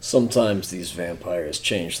 Sometimes these vampires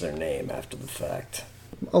change their name after the fact.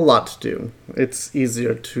 A lot to do. It's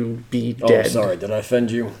easier to be Oh, dead. sorry, did I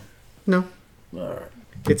offend you? No, Alright.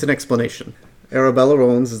 it's an explanation. Arabella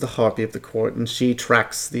Rollins is the harpy of the court, and she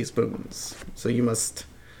tracks these boons. So you must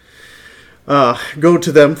go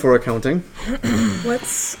to them for accounting.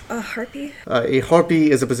 what's a harpy? A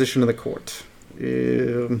harpy is a position in the court.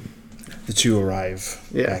 The two arrive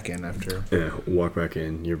Yeah. back in after. Yeah, walk back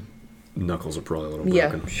in. Your knuckles are probably a little Yeah,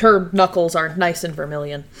 broken. her knuckles are nice and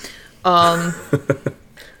vermilion.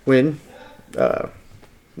 When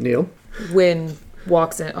Neil. When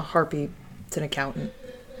walks in, a harpy, it's an accountant.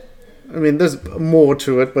 I mean, there's more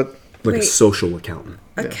to it, but Like a Wait. social accountant.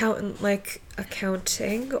 Accountant, like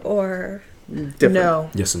accounting, or different. No,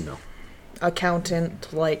 Yes and no.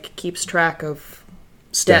 accountant like keeps track of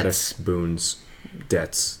Status, boons,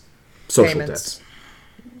 debts, social Payments.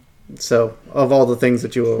 debts. So, of all the things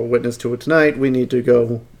that you are witness to tonight, we need to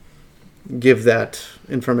go give that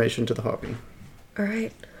information to the harpy.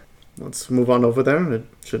 alright. Let's move on over there. It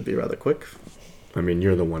should be rather quick. I mean,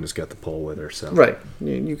 you're the one who's got the pole with her, so. Right.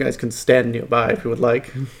 You guys can stand nearby if you would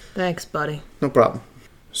like. Thanks, buddy. No problem.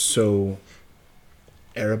 So,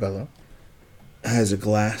 Arabella has a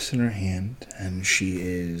glass in her hand, and she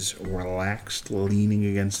is relaxed, leaning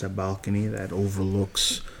against a balcony that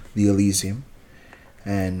overlooks the Elysium.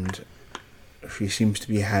 And she seems to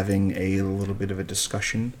be having a little bit of a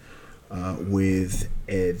discussion with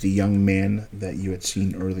the young man that you had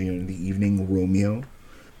seen earlier in the evening, Romeo.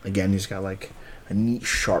 Again, he's got like a neat,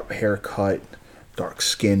 sharp haircut, dark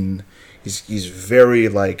skin. He's very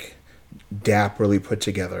like dapperly put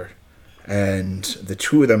together, and the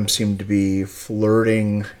two of them seem to be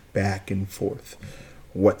flirting back and forth.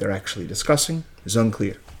 What they're actually discussing is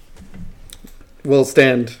unclear. We'll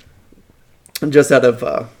stand just out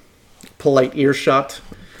of polite earshot.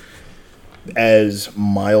 As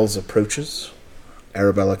Miles approaches,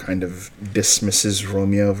 Arabella kind of dismisses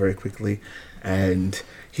Romeo very quickly, and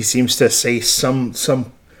he seems to say some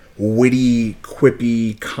witty,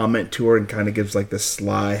 quippy comment to her and kind of gives like this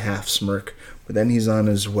sly half smirk. But then he's on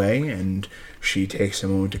his way, and she takes a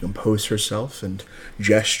moment to compose herself and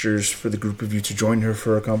gestures for the group of you to join her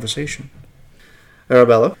for a conversation.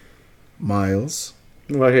 Arabella, Miles.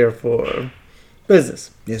 we're here for business.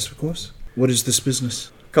 Yes, of course. What is this business?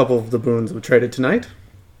 A couple of the boons were traded tonight.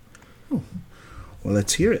 Well,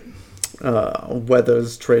 let's hear it.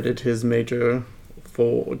 Weathers traded his major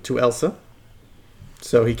to Elsa.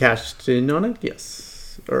 So he cashed in on it?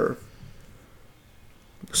 Yes.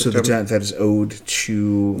 So the debt that is owed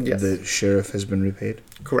to Yes. the sheriff has been repaid?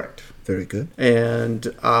 Correct. Very good.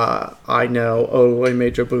 And I now owe a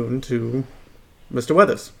major boon to Mr.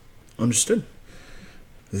 Weathers. Understood.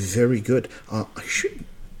 Very good. I should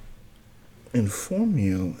inform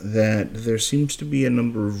you that there seems to be a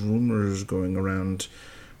number of rumors going around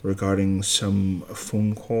regarding some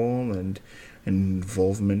phone call and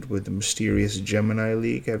involvement with the mysterious Gemini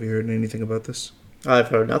League. Have you heard anything about this? I've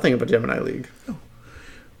heard nothing about Gemini League.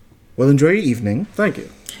 Well, enjoy your evening. Thank you.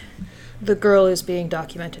 The girl is being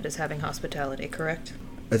documented as having hospitality, correct?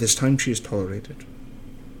 At this time, she is tolerated.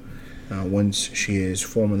 Once she is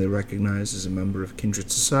formally recognized as a member of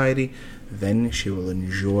Kindred Society, then she will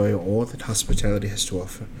enjoy all that hospitality has to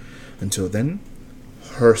offer. Until then,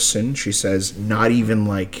 her sin, she says, not even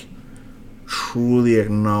like truly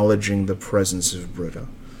acknowledging the presence of Britta.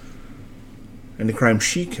 And the crime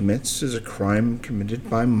she commits is a crime committed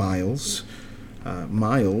by Miles.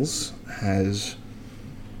 Miles has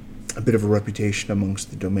a bit of a reputation amongst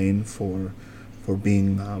the domain for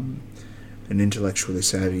being an intellectually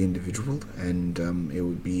savvy individual, and it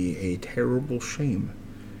would be a terrible shame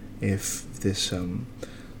if this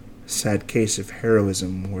sad case of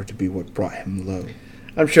heroism were to be what brought him low.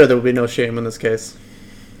 I'm sure there will be no shame in this case.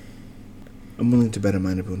 I'm willing to bet a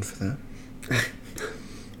minor boon for that.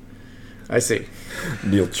 I see.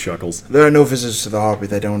 Neil chuckles. There are no visits to the Harpy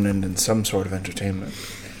that don't end in some sort of entertainment.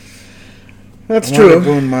 That's A minor true.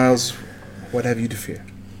 boon, Miles. What have you to fear?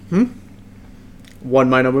 1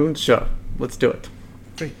 minor wound? Sure. Let's do it.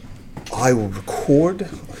 I will record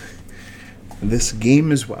this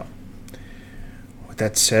game as well. With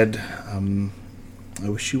that said, I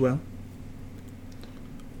wish you well.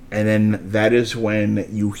 And then that is when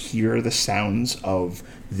you hear the sounds of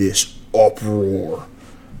this uproar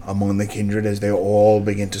among the kindred as they all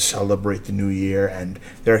begin to celebrate the new year, and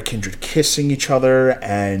there are kindred kissing each other,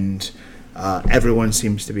 and everyone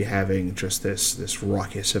seems to be having just this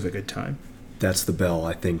raucous of a good time. That's the bell.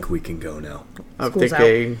 I think we can go now. I School's think out.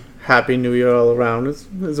 a happy new year all around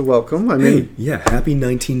is a welcome. I mean, Yeah, happy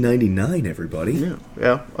 1999, everybody.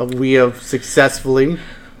 yeah, we have successfully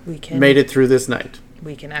We can made it through this night.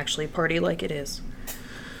 We can actually party like it is.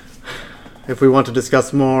 If we want to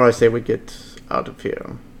discuss more, I say we get out of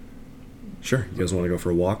here. Sure. You guys want to go for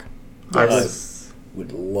a walk? I Yes. was,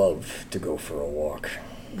 Would love to go for a walk.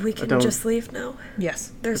 We can don't- just leave now.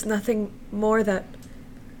 Yes. There's nothing more that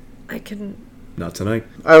I can. Not tonight.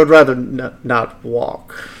 I would rather not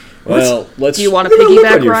walk. Well, let's. Do you want a Look on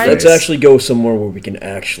piggyback your ride? Let's face. actually go somewhere where we can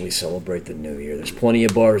actually celebrate the new year. There's plenty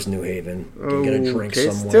of bars in New Haven. We can get a drink Okay,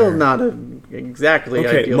 somewhere. still not exactly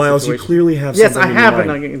Okay, ideal Miles, situation. you clearly have Yes, something I in have your an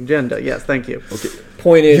mind. agenda. Yes, thank you. Okay.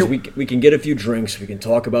 Point is, we can get a few drinks. We can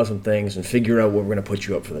talk about some things and figure out where we're gonna put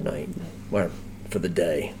you up for the night, or for the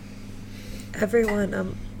day.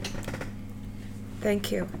 Everyone,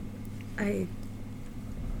 thank you. I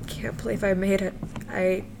can't believe I made it.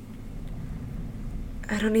 I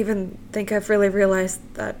don't even think I've really realized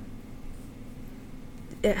that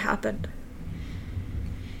it happened.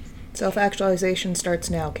 Self-actualization starts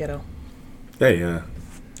now, kiddo. Hey,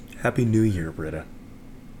 Happy New Year, Britta.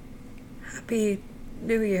 Happy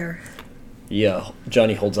New Year. Yeah,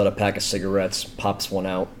 Johnny holds out a pack of cigarettes, pops one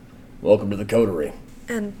out. Welcome to the coterie.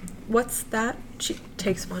 And what's that? She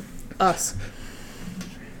takes one. Us.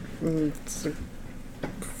 It's a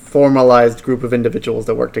formalized group of individuals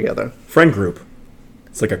that work together. Friend group.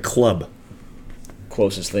 It's like a club.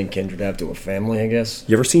 Closest thing kindred have to a family, I guess.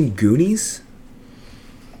 You ever seen Goonies?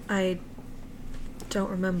 I don't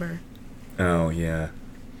remember. Oh, yeah.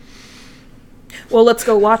 Well, let's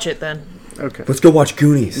go watch it then. Okay. Let's go watch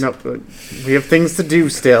Goonies. No, but we have things to do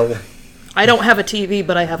still. I don't have a TV,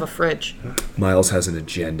 but I have a fridge. Miles has an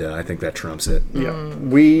agenda. I think that trumps it. Yeah.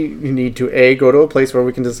 We need to go to a place where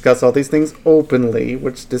we can discuss all these things openly,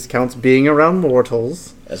 which discounts being around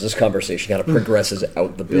mortals. As this conversation kind of progresses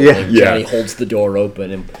out the building, Yeah. Johnny holds the door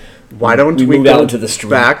open and Why don't we move go out into the street?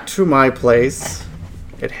 back to my place?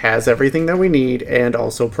 It has everything that we need and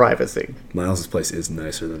also privacy. Miles' place is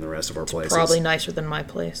nicer than the rest of our places. Probably nicer than my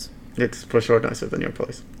place. It's for sure nicer than your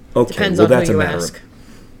place. Okay, Depends well, on that's who a you matter. ask.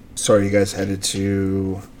 Sorry, you guys headed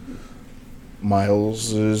to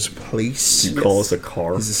Miles's place. You call us a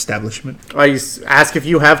car? His establishment. I ask if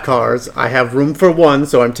you have cars. I have room for one,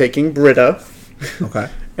 so I'm taking Britta. Okay.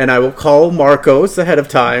 And I will call Marcos ahead of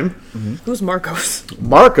time. Who's Marcos?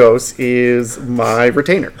 Marcos is my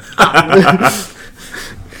retainer.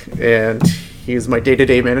 And he's my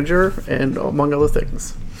day-to-day manager, and among other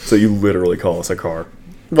things. So you literally call us a car.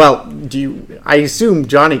 Well, I assume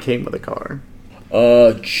Johnny came with a car.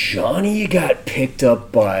 Johnny got picked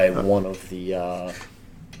up by one of the,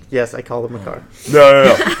 Yes, I call him a car.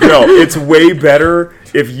 No. It's way better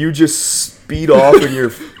if you just speed off in your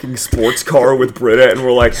fucking sports car with Britta, and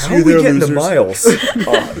we're like, how are we there, getting to losers.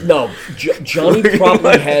 Miles? no, Johnny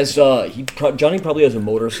probably has, Johnny probably has a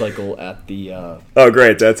motorcycle at the, Oh,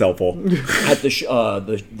 great, that's helpful. at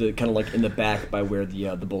the kind of like in the back by where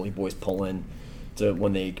the bully boys pull in to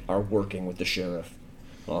when they are working with the sheriff.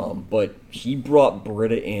 But he brought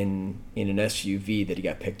Britta in an SUV that he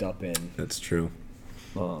got picked up in. That's true.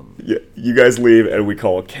 Yeah, you guys leave, and we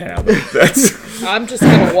call a cab. That's I'm just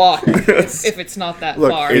gonna walk if it's not that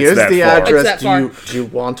Look, far. here's that the far. address. It's that Do you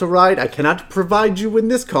want a ride? I cannot provide you in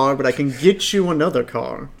this car, but I can get you another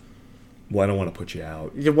car. well, I don't want to put you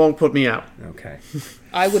out. You won't put me out. Okay.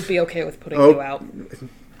 I would be okay with putting Oh. you out.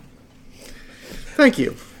 Thank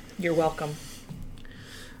you. You're welcome.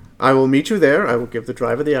 I will meet you there. I will give the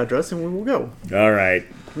driver the address, and we will go. All right.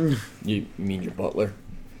 You mean your butler?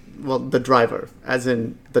 Well, the driver, as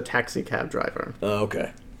in the taxi cab driver. Oh,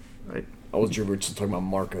 okay. Right? I was you were just talking about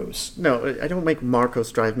Marcos. No, I don't make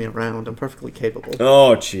Marcos drive me around. I'm perfectly capable.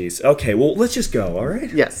 Oh, jeez. Okay, well, let's just go, all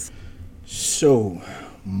right? Yes. So,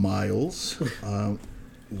 Miles,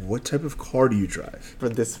 what type of car do you drive For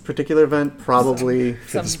this particular event, probably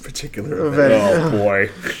for this particular event? event. Oh, boy.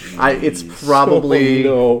 It's probably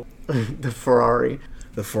no. the Ferrari.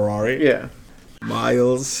 The Ferrari? Yeah.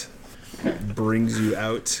 Miles brings you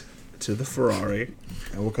out to the Ferrari.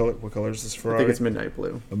 And what color is this I Ferrari? think it's midnight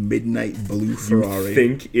blue. A midnight blue Ferrari.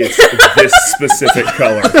 Think it's this specific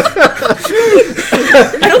color. I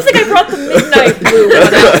don't think I brought the midnight blue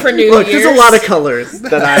one out for New Look, Year's. there's a lot of colors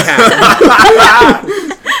that I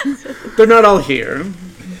have. They're not all here.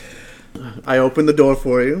 I open the door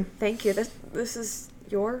for you. Thank you. This is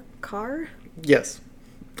your car? Yes,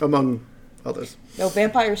 among others. No,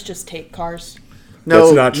 vampires just take cars. No,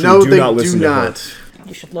 That's not true. no, Do they not listen do to her. not.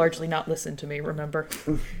 You should largely not listen to me, remember?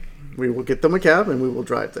 We will get them a cab and we will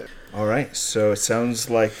drive there. All right, so it sounds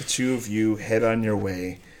like the two of you head on your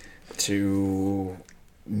way to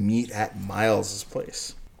meet at Miles's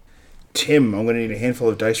place. Tim, I'm going to need a handful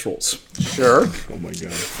of dice rolls. Sure. Oh my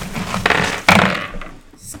god.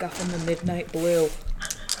 Scuffing the midnight blue.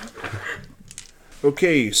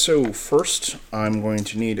 Okay, so first I'm going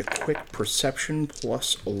to need a quick perception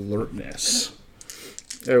plus alertness.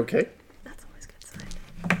 Okay. That's always good sign.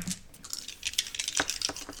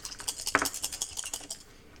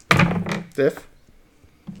 Diff,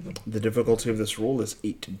 The difficulty of this roll is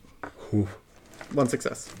 8. one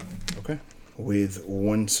success. Okay. With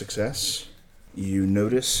one success, you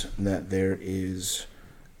notice that there is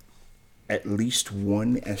at least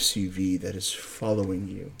one SUV that is following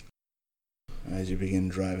you as you begin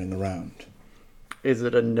driving around. Is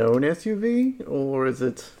it a known SUV or is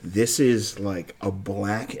it? This is like a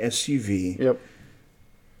black SUV Yep.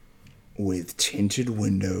 with tinted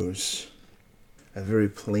windows, a very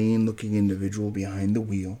plain looking individual behind the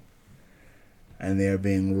wheel, and they are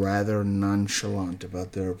being rather nonchalant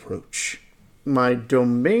about their approach. My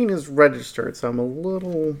domain is registered, so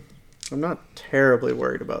I'm not terribly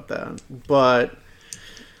worried about that. But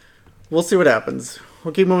we'll see what happens.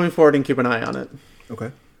 We'll keep moving forward and keep an eye on it.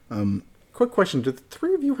 Okay. Quick question, do the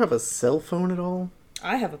three of you have a cell phone at all?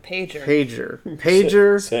 I have a pager.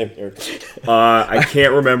 Pager. Same here. I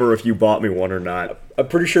can't remember if you bought me one or not. I'm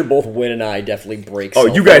pretty sure both Win and I definitely break. Oh,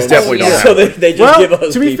 cell you guys phones. definitely don't So have they just give Well,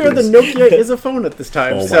 us to be fair, the beepers. Nokia is a phone at this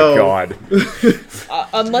time. Oh so my god.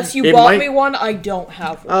 Unless you It bought might- me one, I don't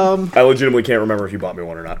have one. I legitimately can't remember if you bought me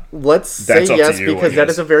one or not. Let's say That's up to yes you, I because that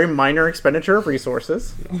guess. is a very minor expenditure of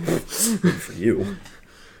resources. Good for you.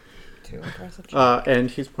 Too impressive. And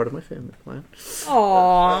he's part of my family plan.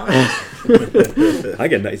 Aww. I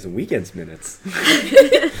get nice weekends minutes.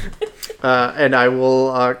 And I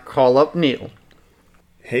will call up Neil.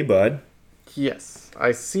 Hey, bud. Yes,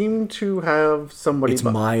 I seem to have somebody It's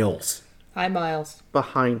Miles. Hi, Miles.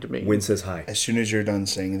 behind me. Win says hi. As soon as you're done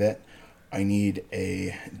saying that, I need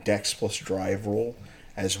a Dex plus drive roll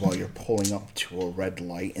as while you're pulling up to a red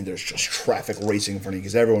light and there's just traffic racing in front of you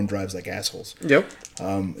because everyone drives like assholes. Yep.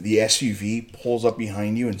 The SUV pulls up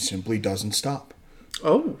behind you and simply doesn't stop.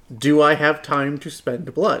 Oh, do I have time to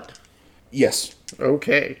spend blood? Yes.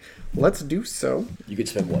 Okay, let's do so. You could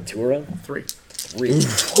spend what, 2 around? 3. 3.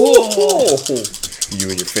 Oh! You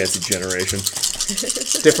and your fancy generation.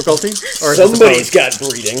 Difficulty? Or Somebody's got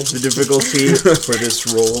breeding. The difficulty for this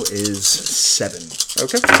roll is 7.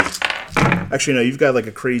 Okay. Actually, no, you've got like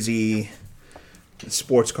a crazy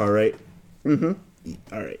sports car, right? Mm-hmm.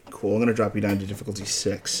 All right, cool. I'm going to drop you down to difficulty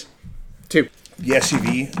 6. 2. The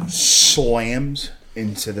SUV slams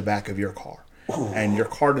into the back of your car. And your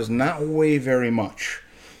car does not weigh very much.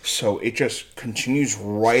 So it just continues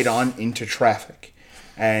right on into traffic.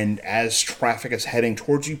 And as traffic is heading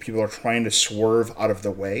towards you, people are trying to swerve out of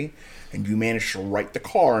the way. And you manage to right the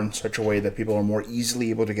car in such a way that people are more easily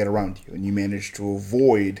able to get around you. And you manage to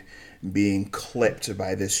avoid being clipped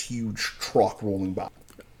by this huge truck rolling by.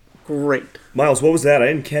 Great. Miles, what was that? I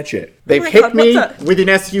didn't catch it. They've my hit God, me what's that? with an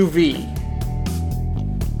SUV.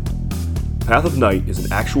 Path of Night is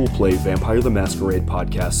an actual play Vampire the Masquerade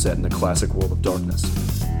podcast set in the classic world of darkness.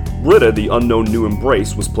 Britta, the unknown new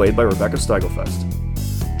embrace, was played by Rebecca Steigelfest.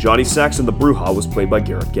 Johnny Saxon the Bruja was played by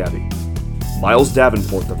Garrett Gabby. Miles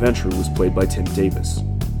Davenport the Ventrue was played by Tim Davis.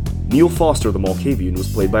 Neil Foster the Malkavian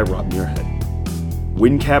was played by Rob Muirhead.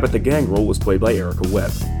 Wynn Cabot the Gangrel was played by Erica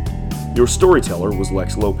Webb. Your storyteller was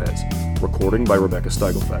Lex Lopez. Recording by Rebecca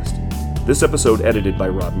Steigelfest. This episode edited by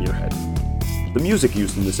Rob Muirhead. The music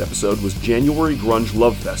used in this episode was January Grunge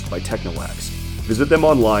Love Fest by Technoax. Visit them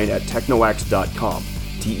online at technoax.com.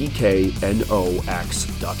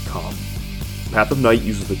 TEKNOAX.com. Path of Night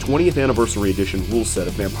uses the 20th Anniversary Edition rule set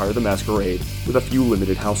of Vampire the Masquerade with a few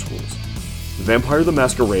limited house rules. Vampire the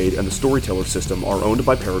Masquerade and the Storyteller system are owned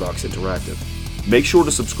by Paradox Interactive. Make sure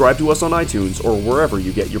to subscribe to us on iTunes or wherever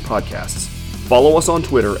you get your podcasts. Follow us on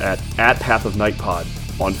Twitter at @PathOfNightPod,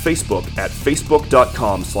 on Facebook at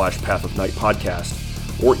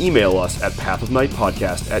facebook.com/PathOfNightPodcast, or email us at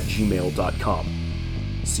pathofnightpodcast@gmail.com.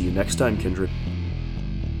 See you next time, Kindred.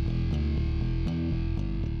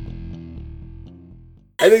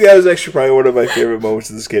 I think that was actually probably one of my favorite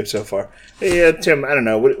moments of this game so far. Hey, Tim, I don't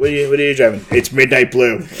know. What are you driving? It's Midnight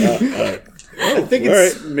Blue. I think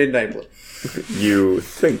it's Midnight Blue. You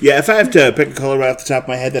think? Yeah, if I have to pick a color right off the top of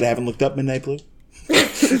my head that I haven't looked up, Midnight Blue.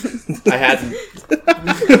 I hadn't.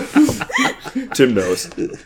 Tim knows.